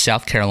it might have been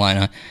South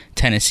Carolina,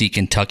 Tennessee,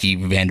 Kentucky,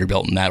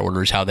 Vanderbilt, in that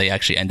order is how they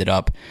actually ended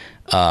up.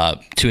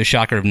 To a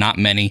shocker of not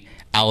many,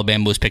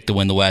 Alabama was picked to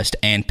win the West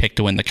and picked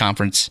to win the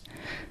conference.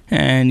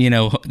 And,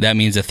 that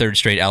means a third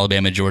straight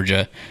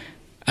Alabama-Georgia,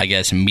 I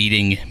guess,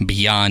 meeting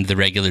beyond the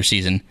regular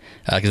season.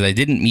 Because they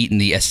didn't meet in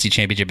the SEC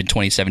Championship in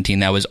 2017.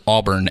 That was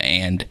Auburn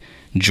and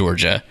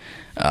Georgia.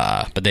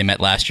 But they met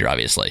last year,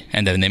 obviously.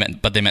 And then they met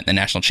in the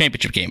national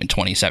championship game in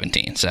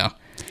 2017. So,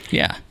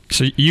 yeah.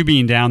 So you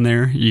being down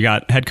there, you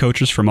got head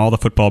coaches from all the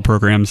football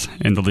programs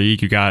in the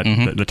league. You got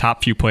the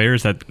top few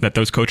players that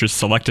those coaches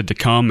selected to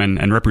come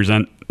and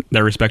represent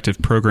their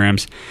respective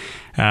programs.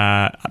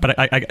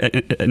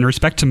 But in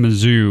respect to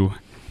Mizzou,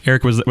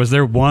 Eric, was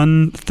there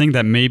one thing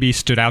that maybe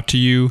stood out to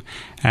you?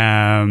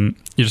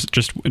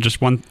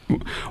 Just one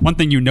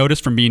thing you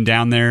noticed from being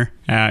down there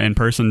in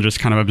person, just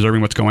kind of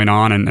observing what's going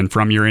on, and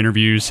from your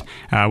interviews,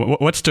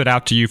 what stood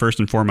out to you first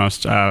and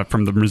foremost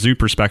from the Mizzou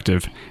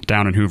perspective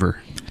down in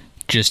Hoover?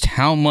 Just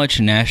how much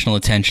national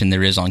attention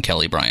there is on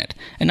Kelly Bryant.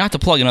 And not to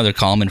plug another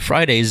column, in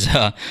Friday's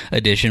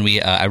edition,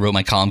 I wrote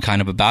my column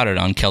kind of about it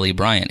on Kelly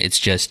Bryant. It's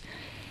just,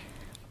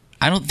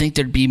 I don't think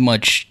there'd be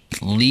much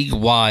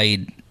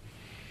league-wide,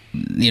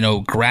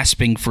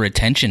 grasping for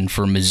attention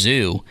for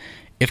Mizzou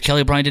if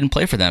Kelly Bryant didn't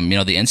play for them. The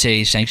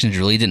NCAA sanctions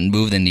really didn't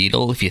move the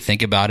needle. If you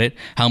think about it,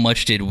 how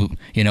much did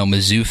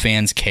Mizzou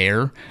fans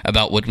care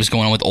about what was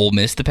going on with Ole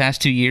Miss the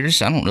past 2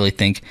 years? I don't really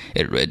think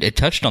it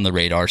touched on the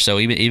radar. So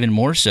even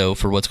more so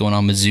for what's going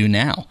on Mizzou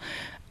now.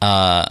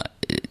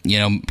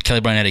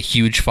 Kelly Bryant had a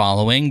huge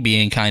following,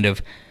 being kind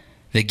of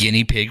the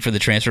guinea pig for the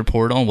transfer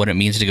portal and what it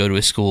means to go to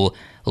a school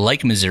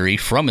like Missouri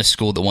from a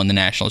school that won the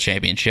national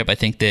championship. I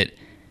think that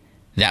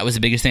was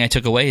the biggest thing I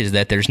took away, is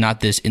that there's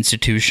not this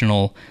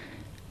institutional,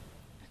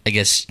 I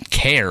guess,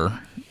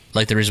 care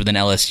like there is with an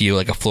LSU,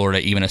 like a Florida,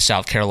 even a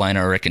South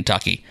Carolina or a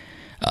Kentucky,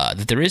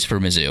 that there is for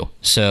Mizzou.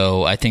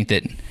 So I think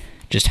that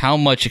just how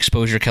much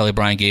exposure Kelly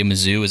Bryant gave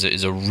Mizzou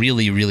is a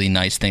really, really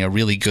nice thing, a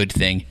really good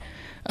thing.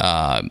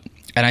 And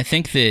I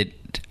think that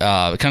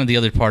kind of the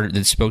other part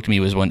that spoke to me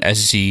was when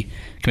SEC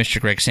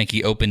Commissioner Greg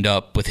Sankey opened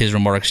up with his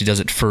remarks. He does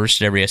it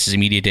first at every SEC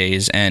Media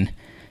Days, and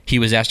he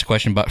was asked a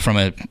question from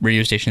a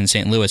radio station in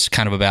St. Louis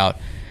kind of about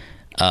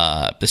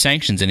the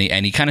sanctions, and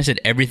he kind of said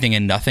everything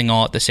and nothing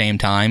all at the same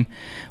time,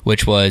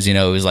 which was, it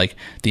was like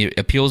the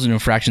Appeals and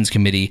Infractions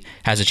Committee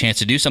has a chance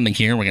to do something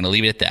here, and we're going to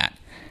leave it at that.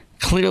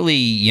 Clearly,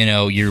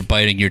 you're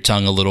biting your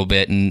tongue a little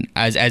bit, and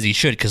as he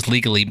should, because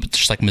legally,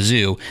 just like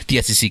Mizzou,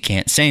 the SEC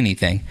can't say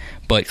anything.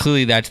 But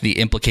clearly, that's the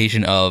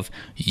implication of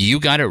you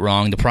got it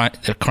wrong.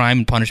 The crime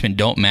and punishment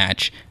don't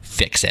match.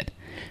 Fix it.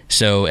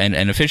 So,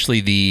 and officially,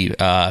 the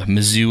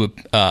Mizzou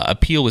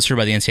appeal was heard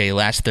by the NCAA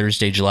last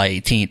Thursday, July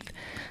 18th,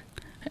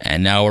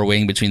 and now we're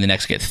waiting between the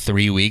next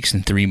 3 weeks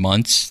and 3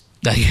 months,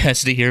 I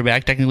guess, to hear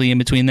back. Technically, in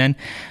between then,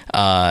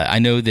 I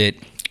know that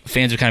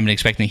fans have kind of been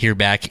expecting to hear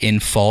back in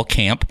fall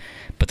camp.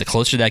 But the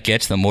closer that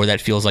gets, the more that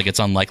feels like it's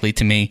unlikely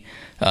to me.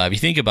 If you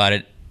think about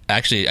it,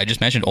 actually, I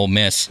just mentioned Ole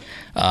Miss.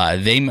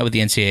 They met with the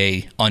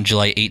NCAA on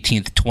July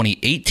 18th,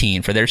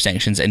 2018 for their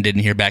sanctions and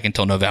didn't hear back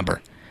until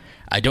November.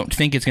 I don't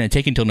think it's going to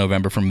take until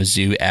November for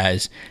Mizzou,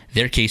 as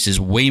their case is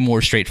way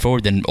more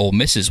straightforward than Ole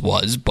Miss's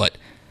was, but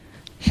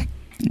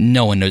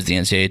no one knows the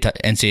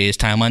NCAA's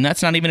timeline.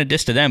 That's not even a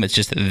diss to them. It's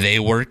just that they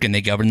work and they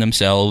govern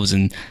themselves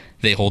and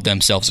they hold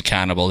themselves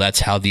accountable.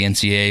 That's how the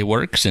NCAA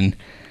works, and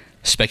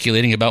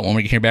speculating about when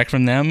we can hear back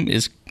from them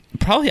is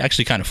probably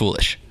actually kind of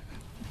foolish.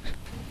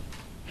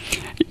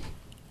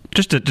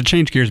 Just to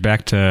change gears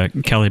back to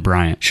Kelly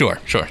Bryant. Sure.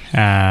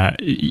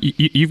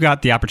 You've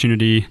got the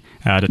opportunity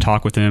to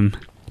talk with him,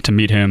 to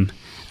meet him,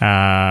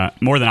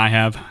 more than I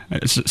have.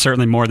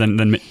 Certainly more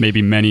than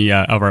maybe many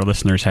of our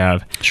listeners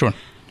have. Sure.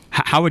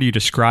 How would you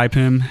describe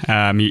him?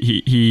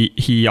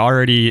 He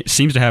already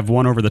seems to have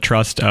won over the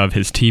trust of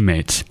his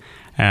teammates.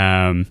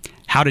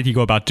 How did he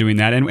go about doing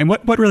that? And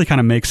what really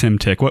kind of makes him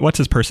tick? What's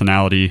his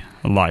personality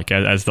like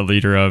as the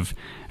leader of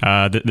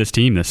this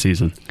team this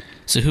season?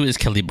 So who is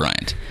Kelly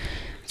Bryant?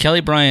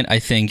 Kelly Bryant, I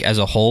think, as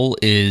a whole,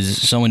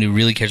 is someone who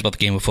really cares about the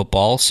game of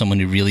football, someone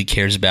who really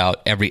cares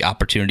about every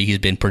opportunity he's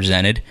been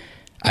presented.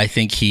 I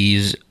think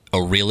he's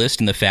a realist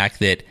in the fact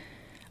that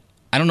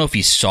I don't know if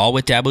he saw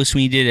what Dabo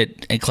Swinney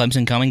did at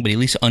Clemson coming, but he at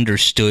least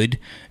understood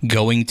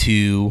going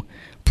to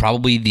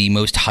probably the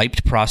most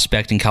hyped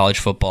prospect in college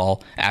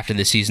football after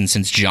the season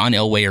since John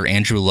Elway or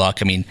Andrew Luck.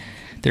 I mean,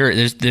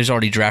 there's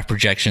already draft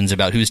projections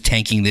about who's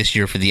tanking this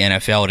year for the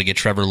NFL to get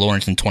Trevor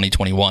Lawrence in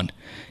 2021.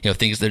 There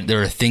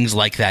are things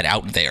like that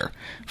out there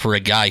for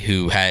a guy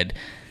who had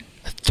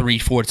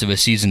 3/4 of a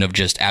season of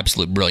just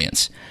absolute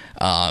brilliance.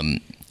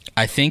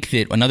 I think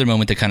that another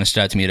moment that kind of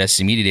stood out to me at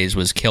SEC Media Days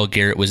was Cale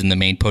Garrett was in the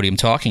main podium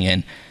talking,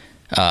 and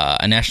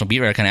a national beat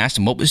writer kind of asked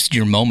him, what was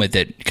your moment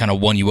that kind of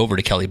won you over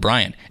to Kelly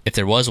Bryant, if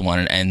there was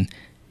one? And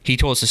he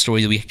told us a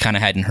story that we kind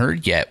of hadn't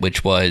heard yet,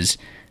 which was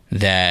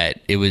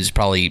that it was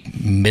probably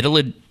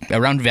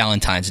around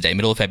Valentine's Day,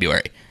 middle of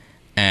February.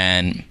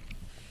 And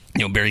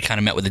Barry kind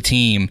of met with the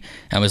team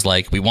and was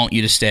like, we want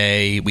you to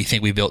stay. We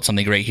think we built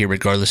something great here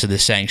regardless of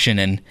this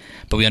sanction.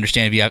 But we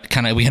understand if you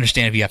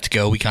have to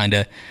go. We kind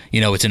of,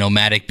 it's a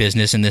nomadic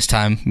business in this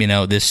time,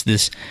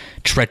 this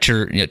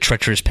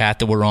treacherous path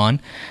that we're on.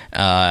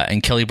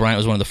 And Kelly Bryant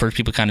was one of the first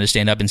people kind of to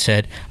stand up and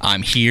said,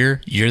 I'm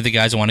here. You're the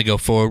guys I want to go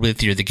forward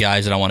with. You're the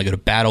guys that I want to go to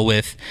battle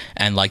with.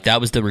 And that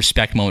was the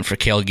respect moment for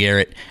Cale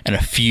Garrett and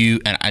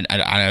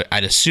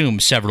I'd assume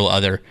several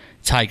other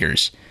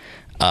Tigers.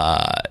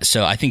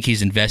 So I think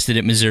he's invested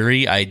at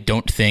Missouri. I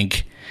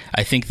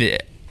think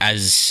that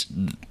as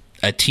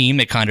a team,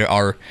 they kind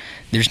of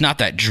there's not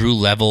that Drew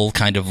level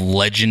kind of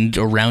legend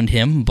around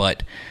him,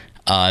 but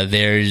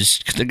they're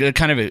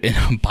kind of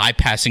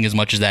bypassing as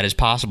much of that as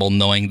possible,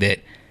 knowing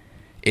that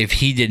if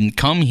he didn't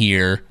come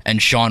here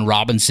and Sean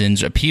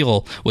Robinson's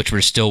appeal, which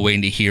we're still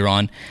waiting to hear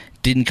on,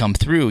 didn't come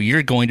through,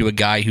 you're going to a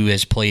guy who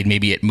has played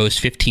maybe at most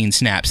 15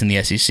 snaps in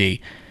the SEC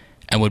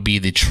and would be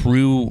the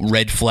true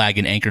red flag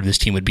and anchor of this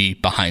team, would be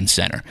behind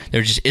center.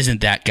 There just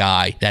isn't that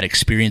guy, that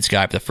experienced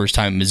guy for the first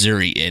time in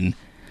Missouri in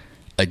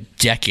a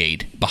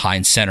decade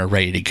behind center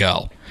ready to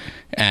go.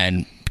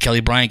 And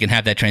Kelly Bryant can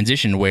have that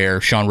transition where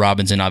Sean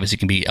Robinson obviously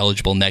can be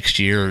eligible next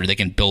year, or they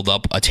can build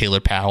up a Taylor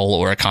Powell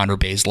or a Connor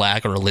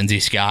Bazelak or a Lindsey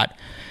Scott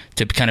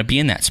to kind of be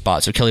in that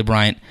spot. So Kelly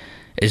Bryant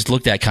is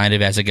looked at kind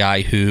of as a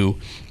guy who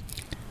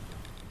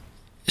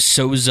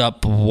sews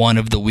up one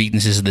of the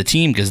weaknesses of the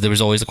team, because there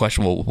was always the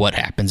question, well, what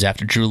happens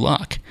after Drew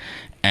Lock?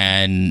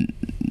 And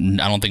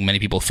I don't think many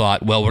people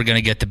thought, well, we're going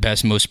to get the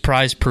best, most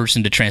prized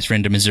person to transfer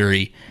into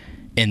Missouri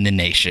in the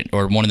nation,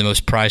 or one of the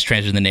most prized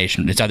transfers in the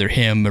nation. It's either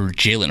him or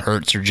Jalen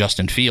Hurts or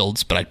Justin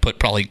Fields, but I'd put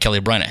probably Kelly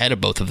Bryant ahead of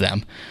both of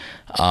them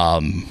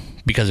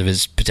because of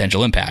his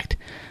potential impact.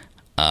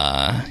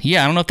 I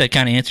don't know if that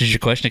kind of answers your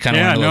question. It kind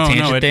of went a little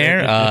tangent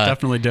there. It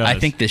definitely does. I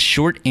think the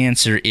short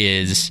answer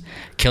is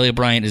Kelly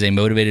Bryant is a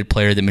motivated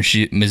player that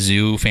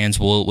Mizzou fans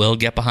will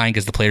get behind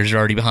because the players are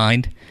already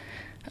behind.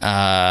 Do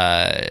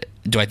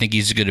I think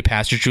he's as good a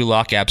passer as Drew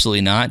Lock?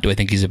 Absolutely not. Do I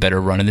think he's a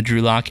better runner than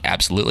Drew Lock?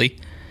 Absolutely.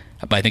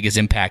 But I think his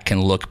impact can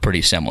look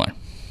pretty similar.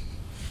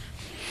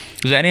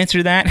 Does that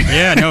answer that?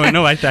 Yeah,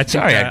 no. I think,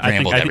 Sorry, I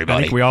rambled everybody.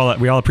 I think we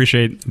all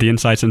appreciate the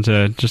insights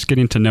into just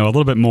getting to know a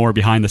little bit more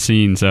behind the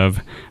scenes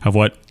of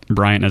what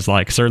Bryant is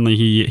like. Certainly,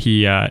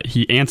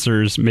 he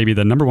answers maybe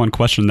the number one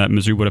question that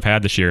Mizzou would have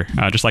had this year,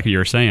 just like you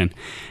were saying,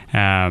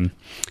 and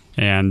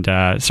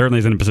certainly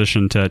is in a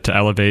position to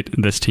elevate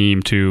this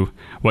team to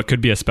what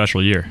could be a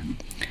special year.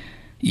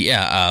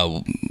 Yeah,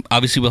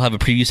 obviously we'll have a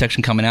preview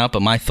section coming out,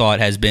 but my thought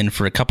has been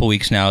for a couple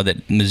weeks now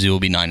that Mizzou will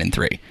be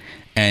 9-3.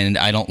 And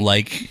I don't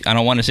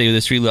want to say who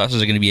the 3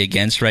 losses are going to be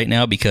against right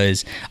now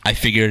because I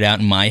figured it out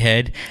in my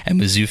head,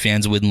 and Mizzou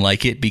fans wouldn't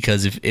like it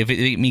because if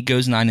it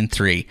goes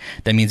 9-3,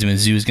 that means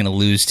Mizzou is going to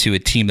lose to a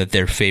team that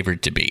they're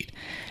favored to beat.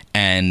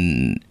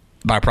 And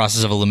by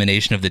process of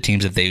elimination of the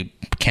teams that they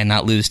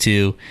cannot lose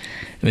to,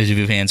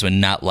 Mizzou fans would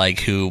not like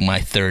who my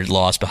third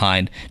loss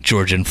behind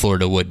Georgia and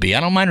Florida would be.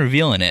 I don't mind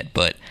revealing it,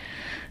 but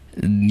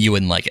you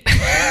wouldn't like it.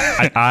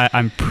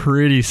 I'm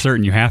pretty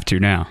certain you have to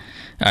now.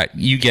 All right,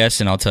 you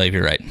guess, and I'll tell you if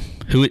you're right.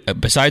 Who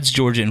besides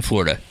Georgia and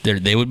Florida,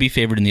 they would be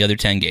favored in the other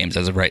 10 games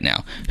as of right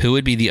now. Who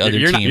would be the other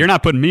team? You're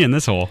not putting me in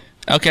this hole.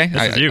 Okay,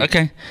 this is you.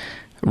 Okay.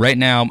 Right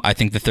now, I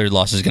think the third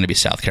loss is going to be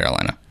South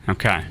Carolina.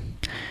 Okay.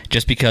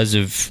 Just because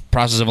of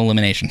process of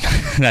elimination.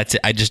 That's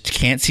it. I just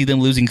can't see them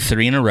losing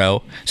 3 in a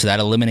row, so that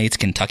eliminates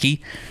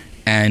Kentucky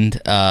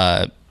and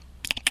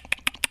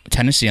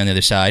Tennessee on the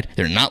other side.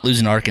 They're not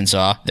losing to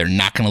Arkansas. They're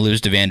not going to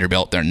lose to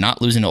Vanderbilt. They're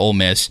not losing to Ole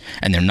Miss,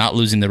 and they're not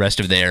losing the rest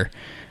of their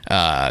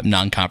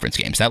non-conference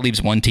games. That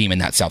leaves one team, and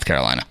that's South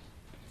Carolina.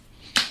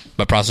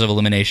 But process of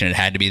elimination, it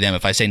had to be them.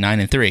 If I say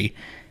 9-3,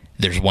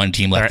 there's one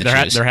team left to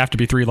choose. There have to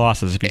be 3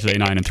 losses if you say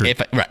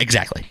 9-3. Right,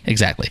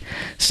 exactly.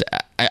 So,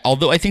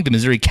 although I think the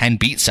Missouri can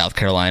beat South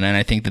Carolina, and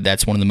I think that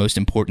that's one of the most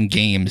important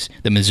games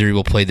that Missouri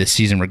will play this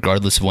season,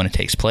 regardless of when it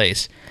takes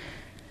place.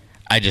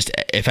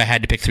 If I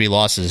had to pick 3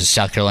 losses,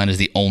 South Carolina is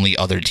the only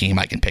other team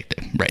I can pick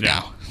right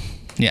now.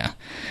 Yeah.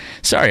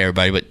 Sorry,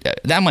 everybody, but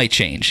that might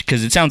change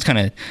because it sounds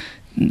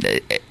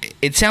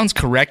it sounds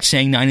correct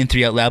saying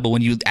 9-3 out loud, but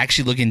when you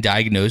actually look and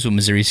diagnose what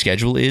Missouri's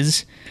schedule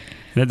is,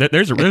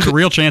 there's a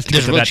real chance to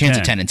get to that 10. There's a real chance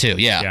of 10-2,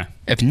 yeah.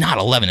 If not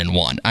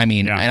 11-1. I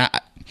mean,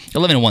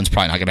 11-1 is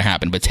probably not going to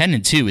happen, but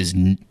 10-2 is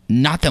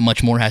not that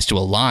much more has to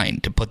align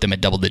to put them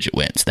at double-digit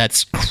wins.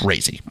 That's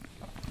crazy.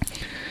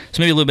 So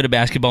maybe a little bit of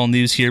basketball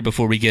news here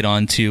before we get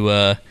on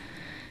to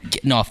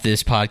getting off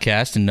this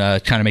podcast and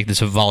kind of make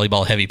this a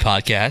volleyball-heavy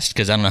podcast,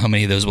 because I don't know how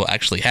many of those we'll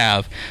actually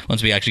have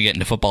once we actually get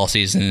into football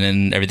season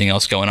and everything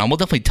else going on. We'll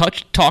definitely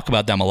talk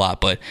about them a lot,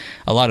 but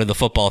a lot of the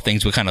football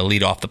things will kind of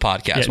lead off the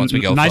podcast once we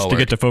go nice forward.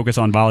 To get to focus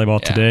on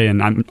volleyball today,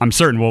 and I'm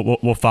certain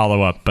we'll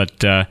follow up.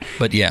 But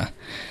yeah.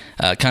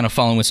 Kind of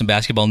following with some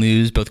basketball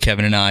news, both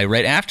Kevin and I,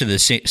 right after the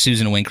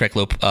Susan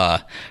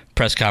Wayne-Krecklow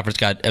press conference,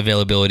 got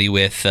availability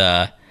with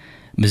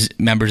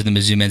members of the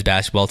Mizzou men's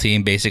basketball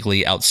team.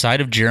 Basically,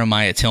 outside of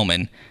Jeremiah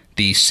Tillman,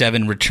 the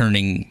 7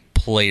 returning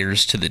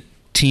players to the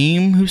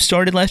team who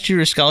started last year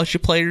as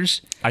scholarship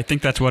players. I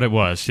think that's what it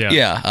was, yeah.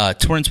 Yeah,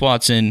 Torrance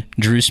Watson,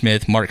 Drew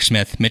Smith, Mark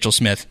Smith, Mitchell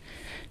Smith,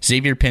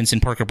 Xavier Pinson,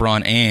 Parker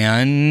Braun,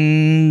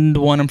 and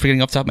one I'm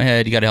forgetting off the top of my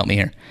head. You got to help me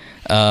here.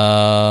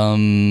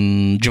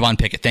 Javon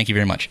Pickett. Thank you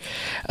very much.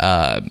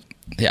 I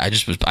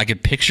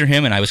could picture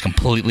him, and I was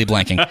completely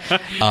blanking.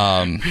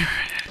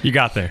 You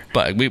got there.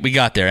 But we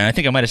got there, and I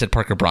think I might have said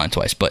Parker Braun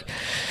twice, but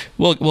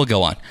we'll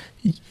go on.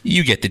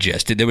 You get the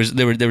gist. There was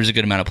a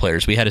good amount of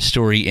players. We had a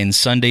story in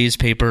Sunday's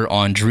paper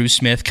on Drew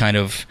Smith, kind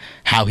of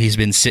how he's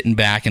been sitting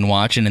back and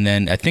watching, and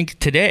then I think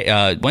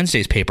today,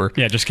 Wednesday's paper,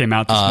 just came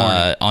out this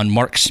morning on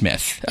Mark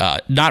Smith,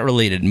 not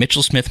related.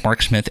 Mitchell Smith,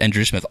 Mark Smith, and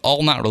Drew Smith,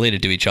 all not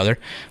related to each other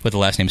with the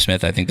last name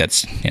Smith. I think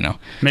that's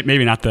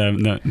maybe not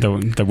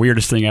the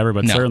weirdest thing ever,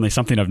 but certainly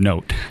something of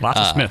note. Lots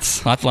of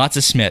Smiths. Lots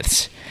of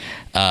Smiths.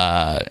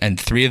 And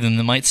 3 of them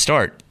that might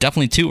start.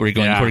 Definitely 2 we're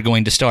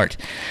going to start.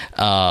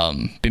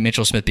 But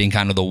Mitchell Smith being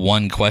kind of the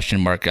one question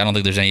mark. I don't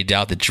think there's any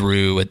doubt that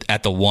Drew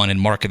at the 1 and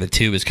Mark at the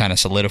 2 is kind of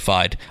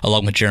solidified,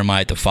 along with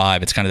Jeremiah at the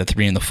 5. It's kind of the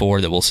 3 and the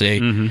 4 that we'll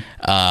see.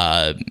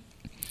 Mm-hmm.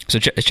 So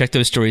check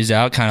those stories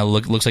out. Kind of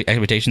looks like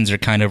expectations are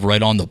kind of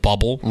right on the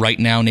bubble right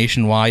now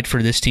nationwide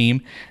for this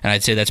team, and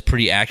I'd say that's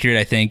pretty accurate.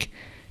 I think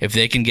if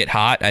they can get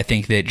hot, I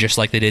think that just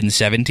like they did in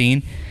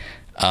 2017.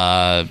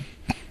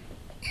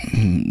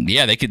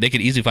 They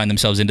could easily find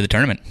themselves into the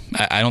tournament.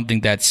 I don't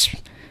think they're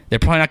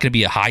probably not going to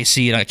be a high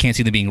seed. I can't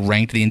see them being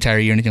ranked the entire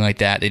year or anything like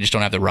that. They just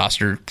don't have the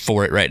roster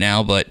for it right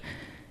now. But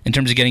in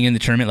terms of getting in the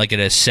tournament, like at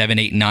a 7,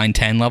 8, 9,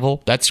 10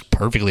 level, that's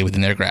perfectly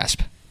within their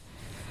grasp.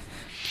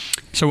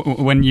 So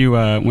when you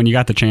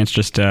got the chance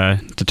just to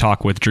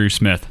talk with Drew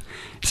Smith,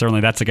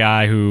 certainly that's a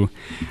guy who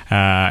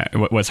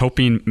was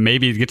hoping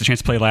maybe to get the chance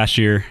to play last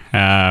year.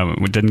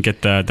 Didn't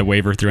get the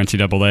waiver through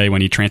NCAA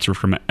when he transferred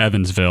from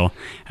Evansville.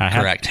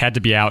 Correct. Had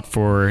to be out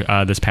for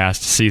this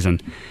past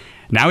season.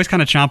 Now he's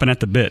kind of chomping at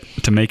the bit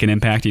to make an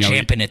impact.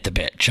 Chomping at the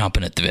bit.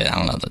 I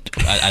don't know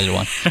either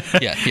one.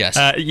 Yeah.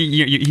 Yes.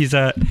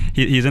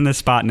 He's in this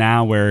spot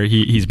now where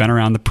he's been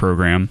around the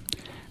program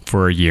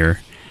for a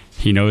year.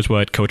 He knows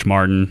what Coach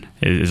Martin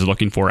is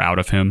looking for out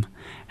of him.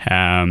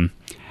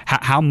 How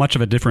how much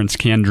of a difference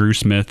can Drew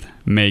Smith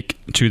make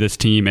to this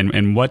team,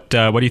 and what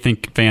do you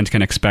think fans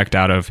can expect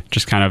out of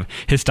just kind of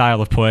his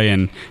style of play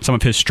and some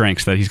of his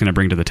strengths that he's going to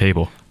bring to the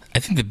table? I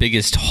think the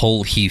biggest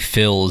hole he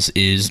fills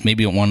is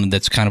maybe one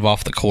that's kind of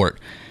off the court.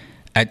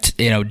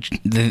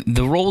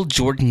 The role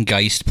Jordan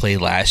Geist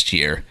played last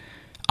year,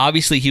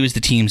 obviously he was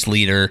the team's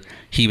leader.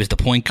 He was the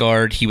point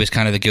guard. He was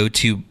kind of the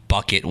go-to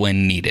bucket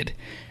when needed.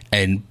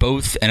 And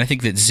I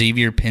think that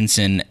Xavier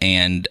Pinson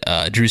and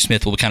Drew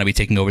Smith will kind of be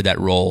taking over that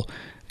role,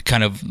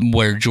 kind of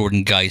where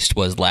Jordan Geist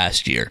was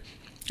last year.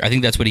 I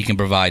think that's what he can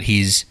provide.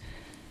 He's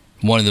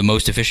one of the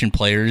most efficient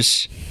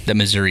players that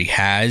Missouri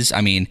has.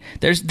 I mean,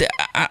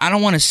 I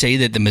don't want to say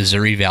that the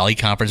Missouri Valley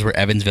Conference, where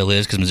Evansville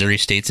is, because Missouri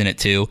State's in it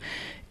too,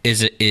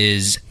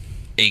 is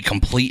a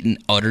complete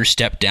and utter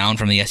step down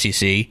from the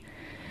SEC,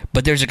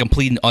 but there's a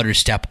complete and utter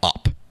step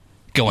up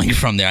going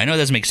from there. I know it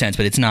doesn't make sense,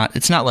 but it's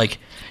not like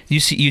you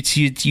see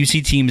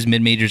teams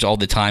mid-majors all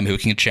the time who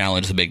can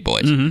challenge the big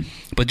boys. Mm-hmm.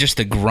 But just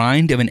the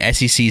grind of an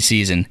SEC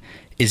season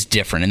is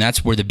different, and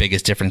that's where the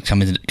biggest difference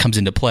comes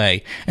into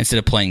play. Instead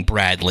of playing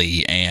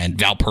Bradley and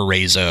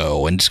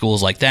Valparaiso and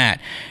schools like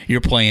that, you're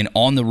playing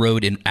on the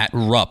road at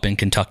Rupp in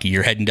Kentucky.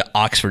 You're heading to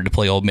Oxford to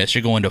play Ole Miss.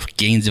 You're going to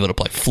Gainesville to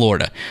play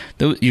Florida.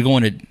 You're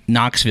going to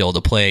Knoxville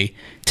to play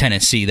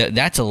Tennessee.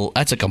 That's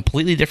a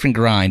completely different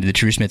grind that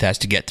Drew Smith has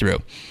to get through.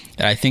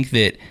 And I think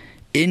that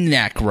in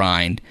that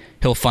grind,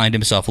 he'll find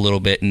himself a little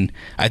bit, and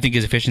I think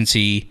his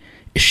efficiency,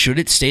 should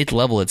it stay at the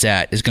level it's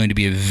at, is going to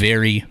be a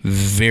very,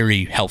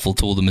 very helpful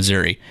tool to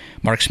Missouri.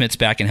 Mark Smith's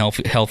back and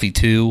healthy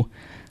too.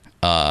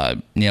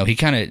 He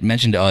kind of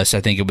mentioned to us,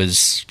 I think it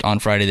was on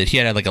Friday, that he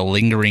had like a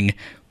lingering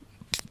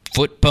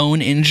foot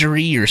bone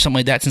injury or something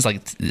like that since like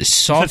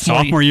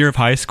sophomore year of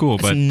high school.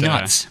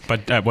 That's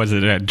but nuts. Was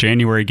it a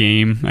January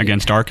game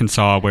against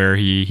Arkansas where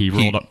he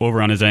rolled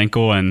over on his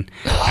ankle and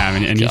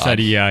he said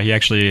he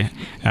actually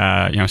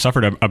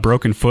suffered a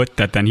broken foot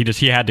that then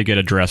he had to get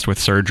addressed with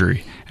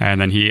surgery, and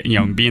then he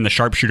being the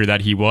sharpshooter that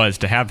he was,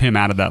 to have him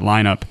out of that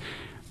lineup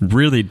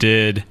really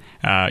did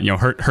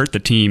hurt the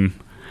team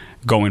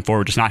going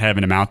forward, just not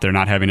having him out there,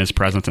 not having his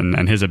presence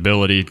and his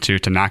ability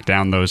to knock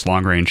down those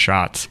long-range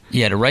shots.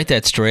 Yeah, to write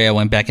that story, I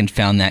went back and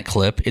found that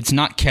clip. It's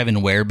not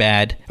Kevin Ware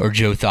bad or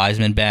Joe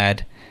Theismann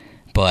bad,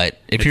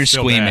 but if you're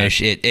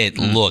squeamish, it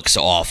looks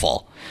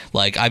awful.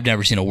 Like, I've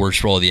never seen a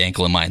worse roll of the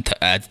ankle in my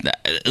entire...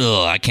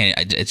 I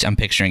can't... I'm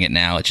picturing it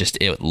now.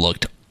 It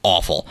looked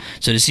awful.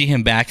 So to see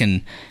him back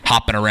and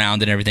hopping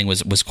around and everything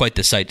was quite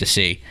the sight to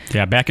see.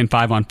 Yeah, back in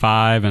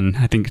 5-on-5, and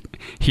I think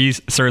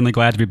he's certainly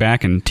glad to be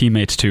back, and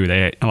teammates too.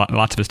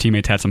 Lots of his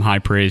teammates had some high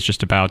praise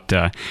just about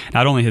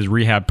not only his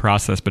rehab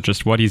process, but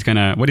just what it's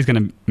gonna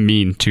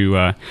mean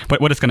to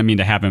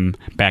have him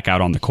back out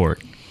on the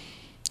court.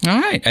 All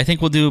right. I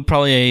think we'll do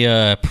probably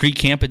a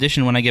pre-camp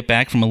edition when I get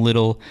back from a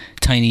little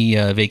tiny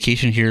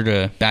vacation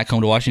here back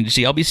home to Washington,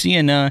 D.C. I'll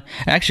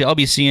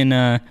be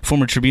seeing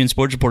former Tribune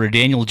sports reporter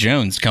Daniel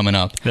Jones coming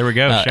up. There we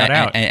go. Shout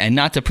out. And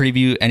not to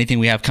preview anything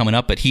we have coming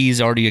up, but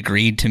he's already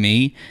agreed to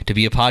me to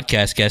be a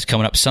podcast guest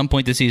coming up some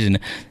point this season.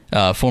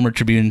 Former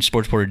Tribune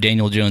sports reporter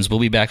Daniel Jones will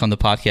be back on the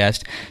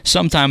podcast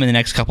sometime in the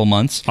next couple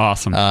months.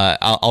 Awesome.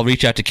 I'll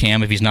reach out to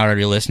Cam if he's not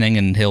already listening,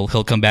 and he'll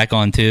come back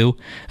on too.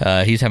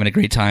 He's having a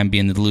great time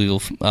being the Louisville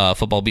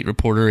football beat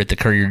reporter at the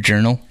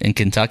Courier-Journal in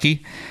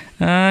Kentucky.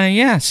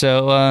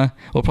 So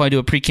we'll probably do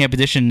a pre-camp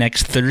edition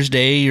next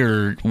Thursday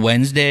or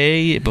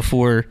Wednesday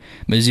before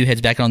Mizzou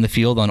heads back on the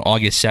field on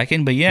August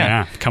 2nd. But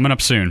yeah, coming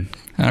up soon.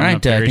 All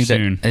right, I think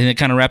that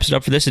kind of wraps it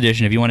up for this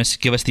edition. If you want to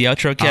give us the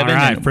outro, Kevin. All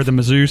right, for the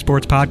Mizzou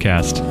Sports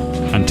Podcast.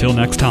 Until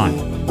next time.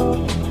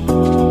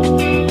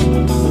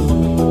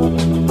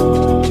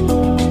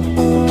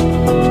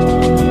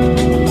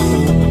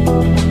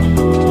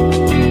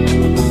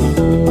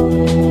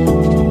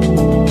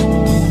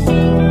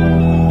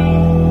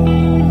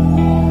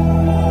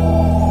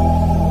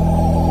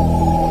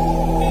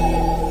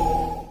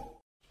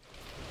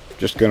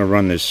 Just going to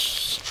run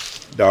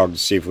this dog to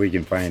see if we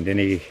can find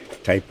any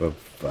type of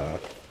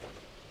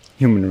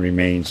human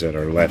remains that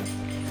are left.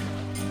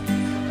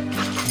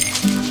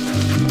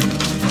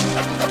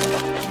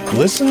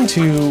 Listen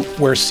to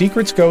Where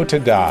Secrets Go to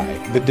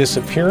Die, The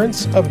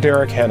Disappearance of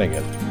Derek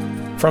Hennigan.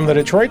 From the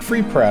Detroit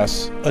Free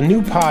Press, a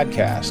new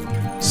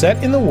podcast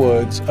set in the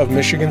woods of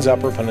Michigan's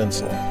Upper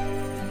Peninsula.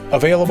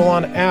 Available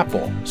on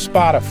Apple,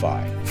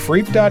 Spotify,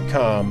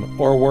 Freep.com,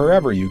 or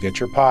wherever you get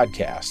your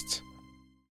podcasts.